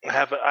 I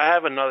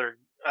have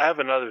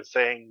another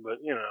thing, but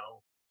you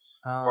know,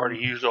 I've already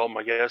used all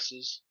my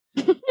guesses.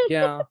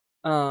 Yeah.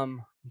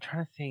 I'm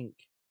trying to think.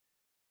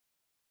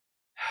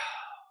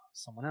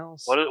 Someone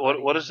else.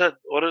 What is that?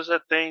 What is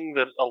that thing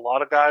that a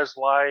lot of guys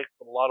like,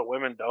 but a lot of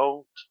women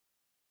don't?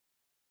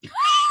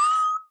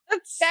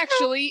 That's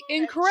actually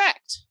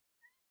incorrect.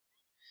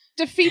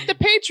 defeat the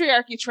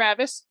patriarchy,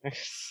 Travis.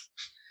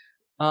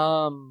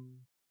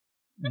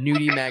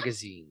 Nudie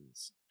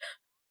magazines.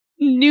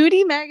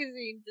 Nudie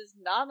magazines is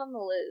not on the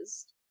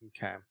list.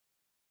 Okay.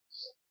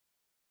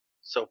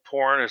 So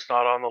porn is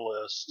not on the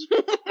list.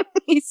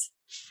 He's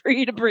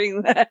free to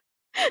bring that.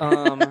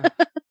 I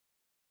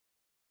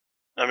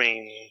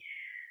mean,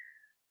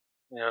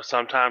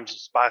 sometimes it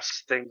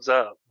spices things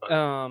up. But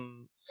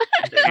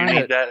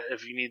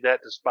if you need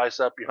that to spice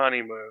up your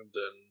honeymoon,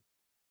 then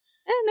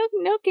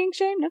No king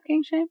shame, no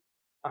king shame.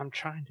 I'm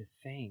trying to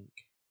think.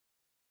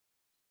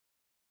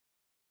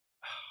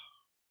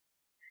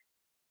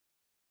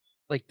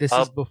 Like this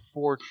is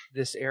before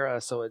this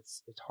era, so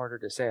it's harder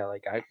to say.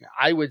 Like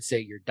I would say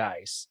your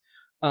dice.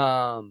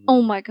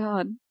 Oh my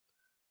god.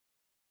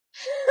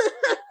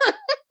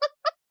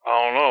 I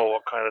don't know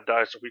what kind of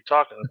dice are we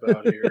talking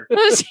about here.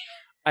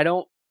 I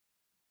don't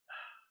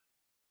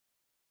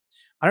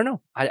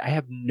know. I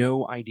have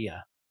no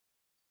idea.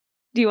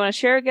 Do you want to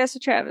share a guess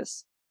with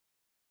Travis?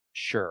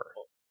 Sure.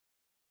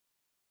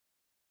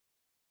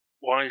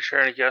 Why don't you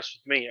share any guess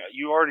with me?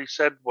 You already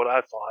said what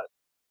I thought.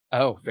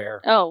 Oh,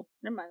 fair. Oh,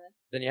 never mind then.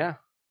 Then yeah.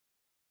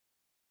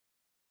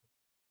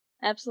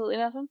 Absolutely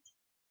nothing?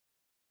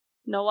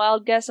 No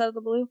wild guess out of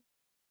the blue?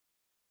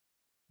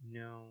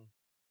 No.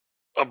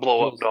 A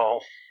blow-up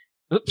doll.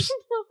 Oops.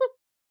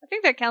 I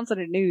think that counts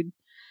under nude.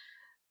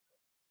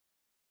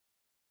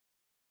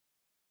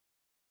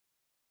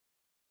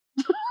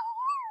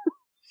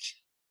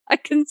 I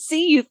can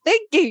see you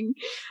thinking.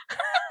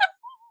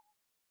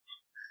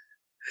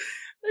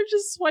 I'm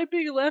just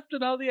swiping left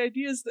on all the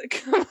ideas that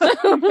come up.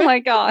 Oh my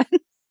god.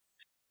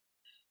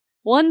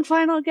 One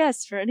final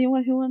guess for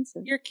anyone who wants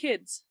it. Your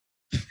kids.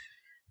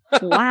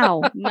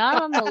 Wow.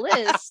 Not on the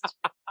list.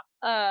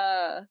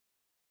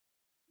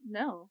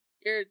 No.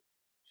 Your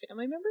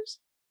family members?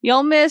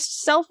 Y'all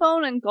missed cell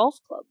phone and golf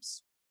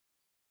clubs.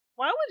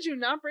 Why would you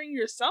not bring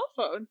your cell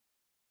phone?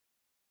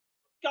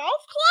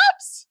 Golf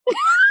clubs?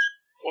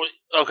 Well,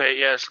 okay,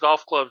 yes,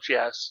 golf clubs,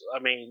 yes. I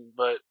mean,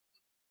 but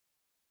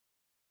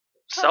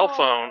cell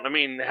phone, I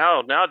mean,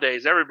 hell,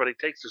 nowadays everybody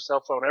takes their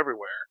cell phone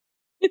everywhere.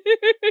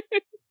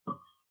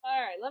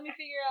 Alright, let me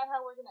figure out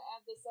how we're gonna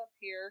add this up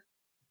here.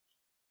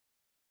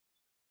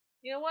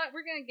 You know what?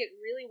 We're gonna get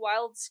really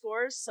wild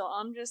scores, so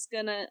I'm just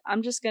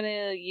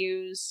gonna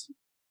use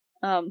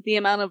the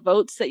amount of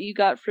votes that you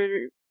got for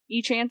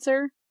each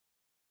answer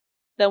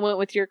that went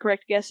with your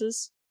correct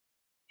guesses.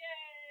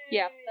 Yay!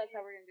 Yeah, that's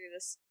how we're gonna do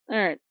this.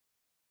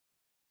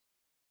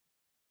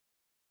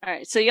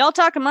 Alright, so y'all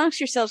talk amongst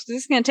yourselves, because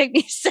this is gonna take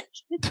me a second.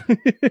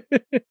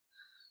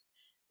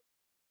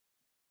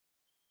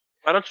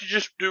 Why don't you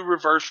just do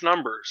reverse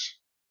numbers?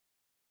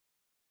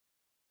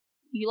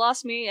 You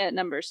lost me at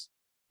numbers.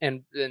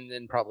 And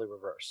then probably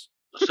reverse.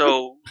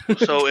 So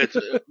it's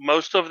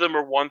most of them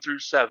are 1 through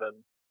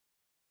 7.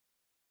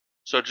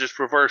 So just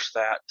reverse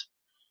that.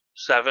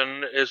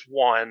 7 is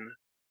 1.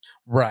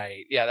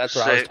 Right. Yeah, that's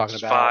what I was talking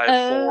about.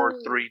 5,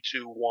 4, 3,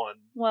 2, 1.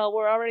 Well,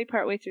 we're already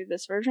partway through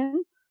this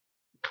version.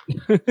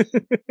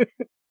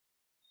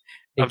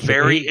 A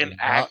very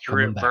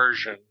inaccurate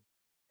version.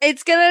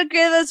 It's gonna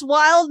give us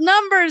wild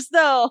numbers,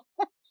 though.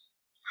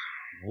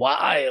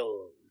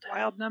 Wild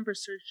number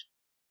search.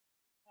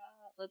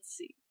 Let's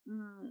see.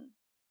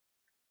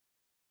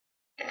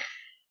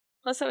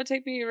 Plus, that would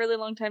take me a really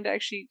long time to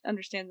actually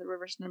understand the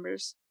reverse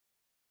numbers.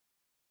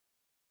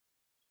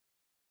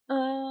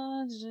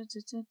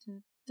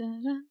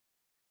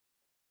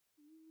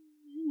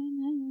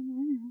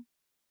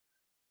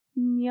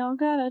 Y'all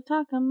gotta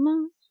talk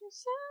amongst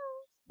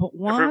yourselves. But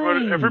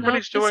why?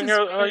 Everybody's doing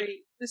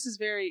this is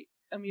very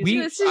amusing.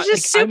 This is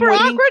just super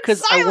awkward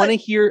because I want to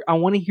hear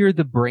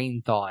the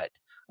brain thought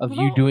of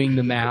you doing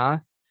the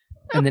math,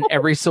 and then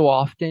every so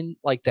often,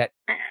 like that.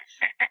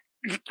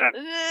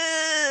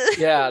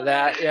 Yeah,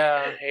 that.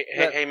 Yeah.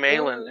 Hey,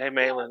 Malin. Hey,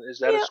 Malin. Is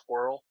that a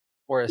squirrel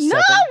or a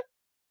 7?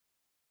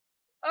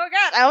 Oh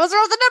God! I almost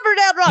wrote the number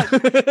down wrong.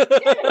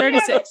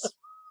 36.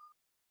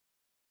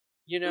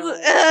 You know.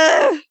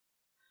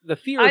 The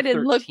fear of I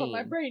didn't 13. look what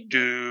my brain.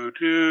 Do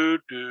do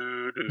do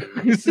do do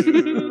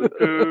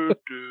do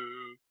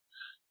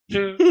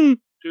do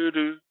do do do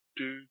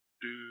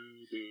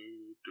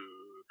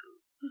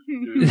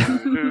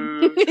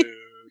do.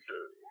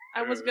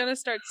 I was gonna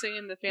start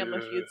singing the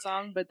Family Feud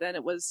song, but then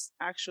it was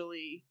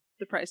actually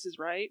The Price is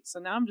Right,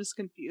 so now I'm just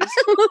confused.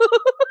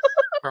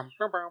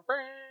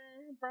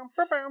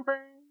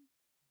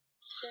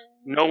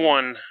 No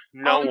one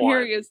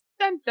hearing is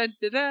dun dun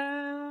da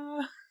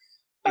da.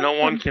 No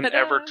one can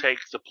ever take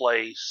the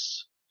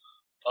place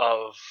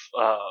of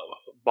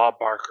Bob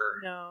Barker.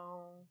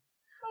 No.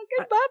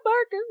 Fucking Bob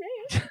Barker,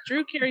 man.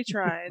 Drew Carey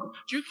tried.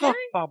 Drew Fuck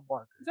Carey? Bob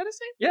Barker. Is that his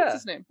name? Yeah. What's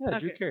his name? Yeah, Okay.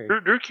 Drew Carey.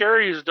 Drew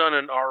Carey has done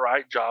an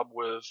alright job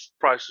with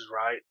Price is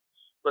Right,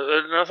 but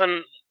there's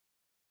nothing.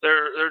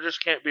 There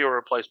just can't be a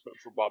replacement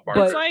for Bob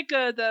Barker. It's like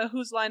the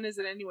Whose Line Is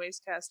It Anyways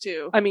cast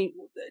too. I mean,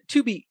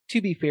 to be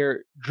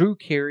fair, Drew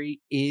Carey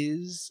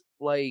is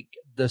like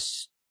the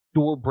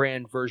store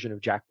brand version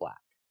of Jack Black.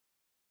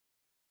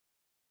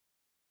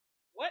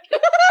 What?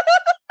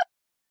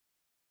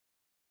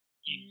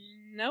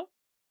 No.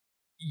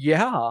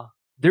 Yeah,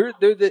 they're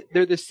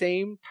the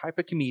same type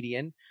of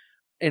comedian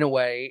in a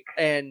way,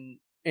 and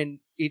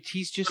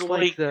he's just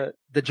like the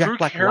Jack Drew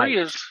Black Carey light.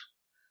 is,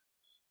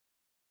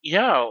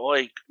 yeah,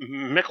 like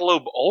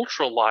Michelob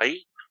Ultra Light.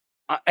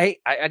 I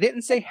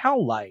didn't say how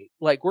light.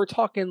 Like we're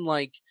talking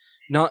like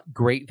not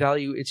great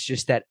value. It's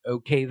just that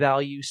okay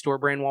value store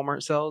brand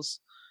Walmart sells.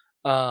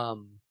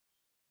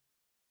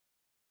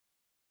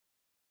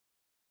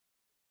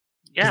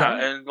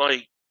 Yeah, and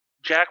like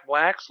Jack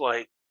Black's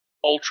like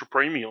ultra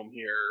premium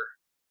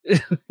here.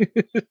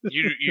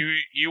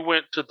 You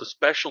went to the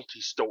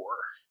specialty store.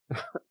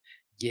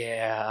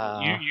 Yeah.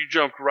 You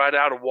jumped right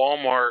out of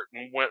Walmart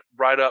and went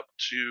right up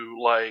to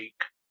like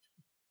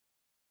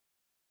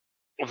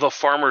the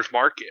farmer's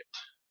market.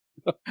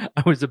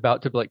 I was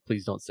about to be like,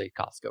 please don't say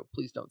Costco.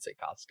 Please don't say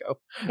Costco.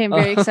 Okay, I'm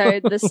very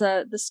excited. This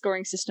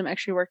scoring system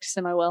actually worked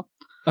semi well.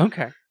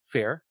 Okay,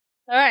 fair.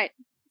 All right,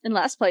 in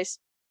last place,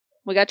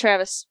 we got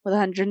Travis with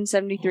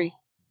 173.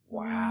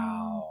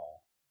 Wow.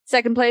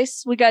 Second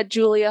place, we got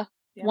Julia,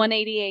 Yeah.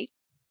 188.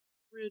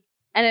 Rude.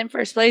 And in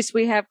first place,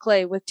 we have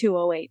Clay with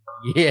 208.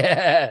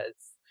 Yes.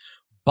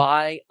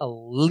 By a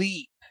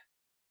leap.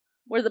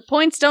 Where the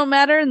points don't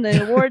matter and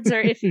the awards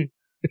are iffy.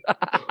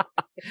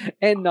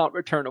 And not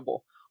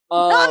returnable.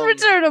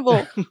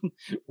 Non-returnable.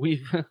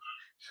 We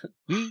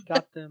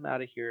got them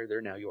out of here.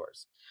 They're now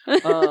yours. We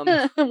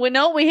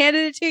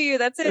handed it to you.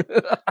 That's it.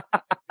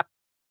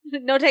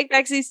 No take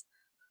backsies.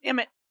 Damn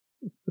it.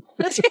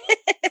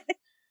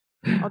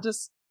 I'll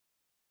just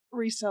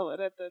resell it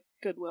at the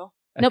Goodwill.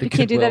 Nope, you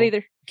can't do that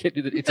either. Can't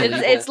do that.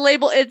 It's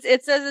labeled.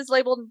 It says it's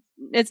labeled.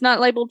 It's not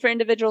labeled for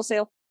individual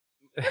sale.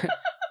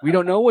 We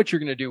don't know what you're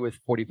going to do with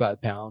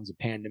 45 pounds of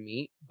panda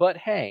meat, but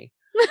hey.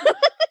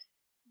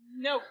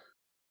 No.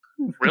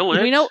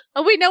 Really? We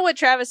know what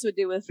Travis would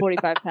do with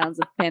 45 pounds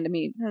of panda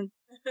meat.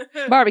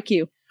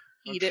 Barbecue.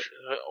 Eat it.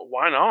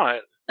 Why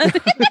not?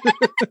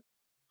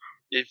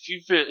 If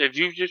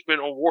you've just been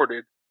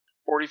awarded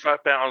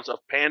 45 pounds of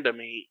panda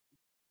meat,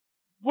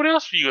 what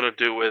else are you gonna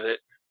do with it?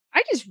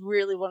 I just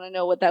really want to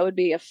know what that would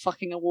be a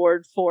fucking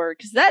award for,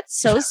 because that's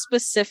so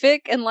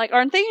specific, and like,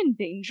 aren't they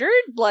endangered?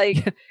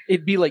 Like,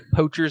 it'd be like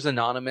Poachers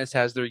Anonymous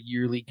has their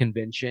yearly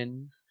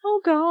convention, oh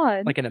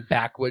god, like in a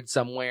backwoods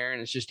somewhere, and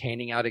it's just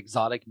handing out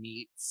exotic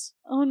meats.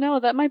 oh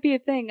no, that might be a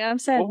thing. I'm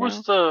sad. What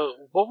was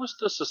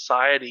the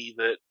society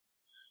that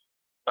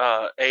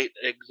ate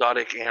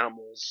exotic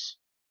animals?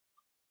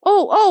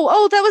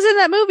 Oh, that was in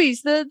that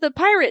movies. The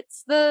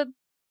pirates, the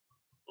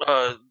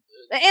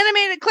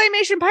animated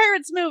claymation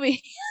pirates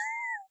movie.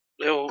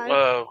 We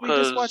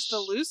just watched a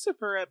 'cause,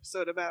 Lucifer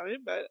episode about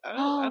it, but I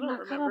don't not caught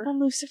remember. up on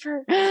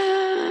Lucifer.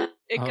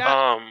 It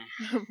got. um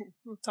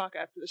We'll talk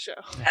after the show.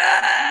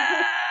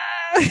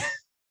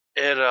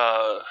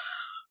 it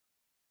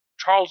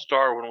Charles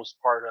Darwin was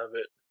part of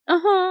it.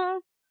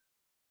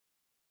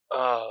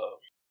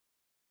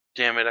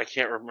 Damn it, I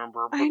can't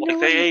remember. But I know like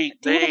what they you-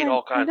 ate they damn ate it,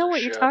 all kinds I know of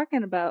what shit. you're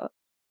talking about.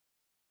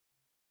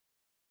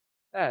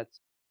 That's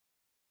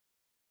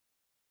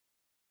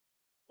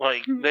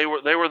Like they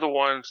were the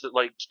ones that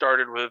like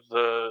started with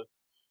the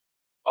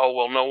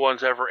no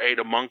one's ever ate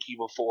a monkey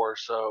before,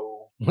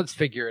 so let's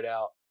figure it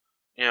out.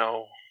 you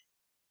know.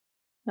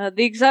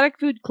 The exotic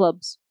food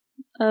clubs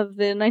of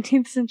the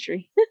 19th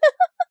century.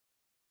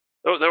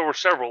 There were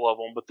several of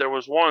them, but there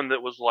was one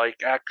that was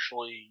like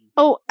actually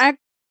Oh,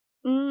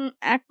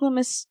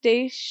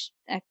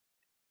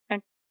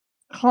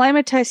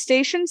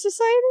 Acclimatization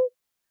Society?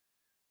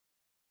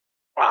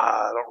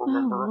 I don't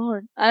remember. Oh,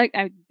 Lord. I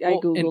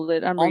Well, Googled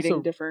it. I'm also-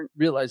 reading different.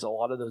 Realize a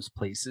lot of those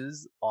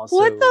places also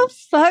What the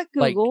fuck,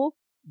 like- Google?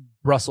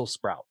 Brussels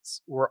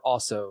sprouts were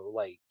also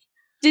like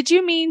Did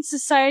you mean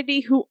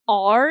society who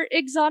are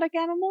exotic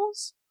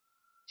animals?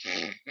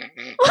 What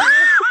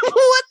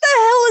the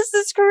hell is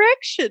this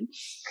correction?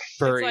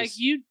 furries. It's like,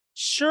 you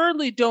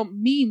surely don't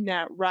mean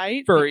that,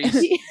 right? Furries.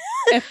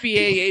 FBA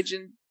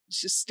agent is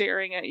just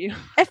staring at you.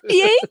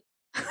 FBA?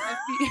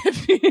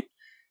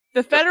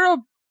 The Federal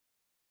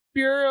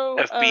Bureau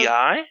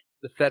FBI?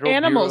 The Federal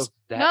Animals.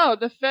 Bureau No,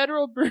 the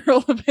Federal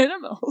Bureau of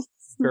Animals.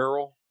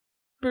 Bureau.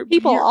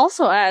 People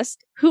also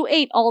asked, who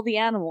ate all the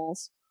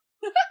animals?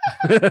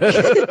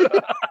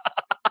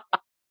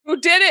 Who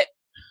did it?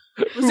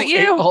 Was it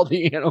you? All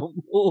the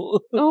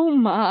animals. Oh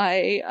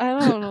my. I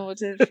don't know what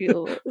to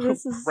feel.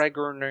 This is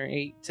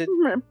Regranated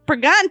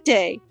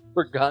Pregante.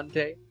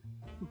 Brigante.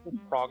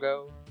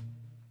 Prago.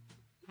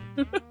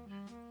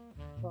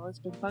 Well, it's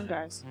been fun,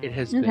 guys. It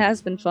has It been.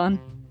 has been fun.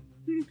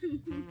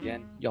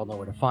 Again, y'all know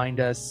where to find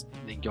us.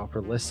 Thank y'all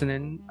for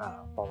listening.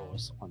 Follow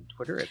us on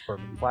Twitter at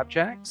Bourbon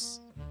Flapjacks.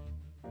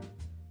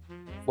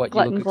 What,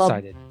 Glutton you look Club.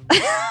 excited?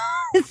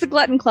 It's the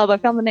Glutton Club. I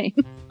found the name.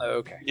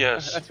 Okay.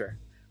 Yes. That's fair.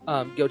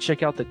 Go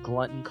check out the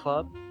Glutton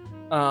Club.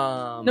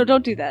 No,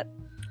 don't do that.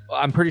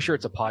 I'm pretty sure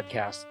it's a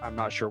podcast. I'm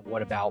not sure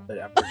what about, but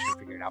I'm pretty sure we'll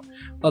figure it out.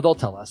 They'll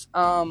tell us.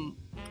 Y'all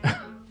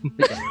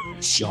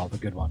have a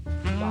good one.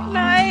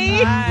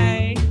 Bye.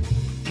 Bye.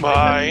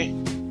 Bye.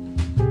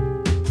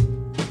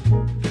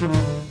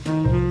 Bye.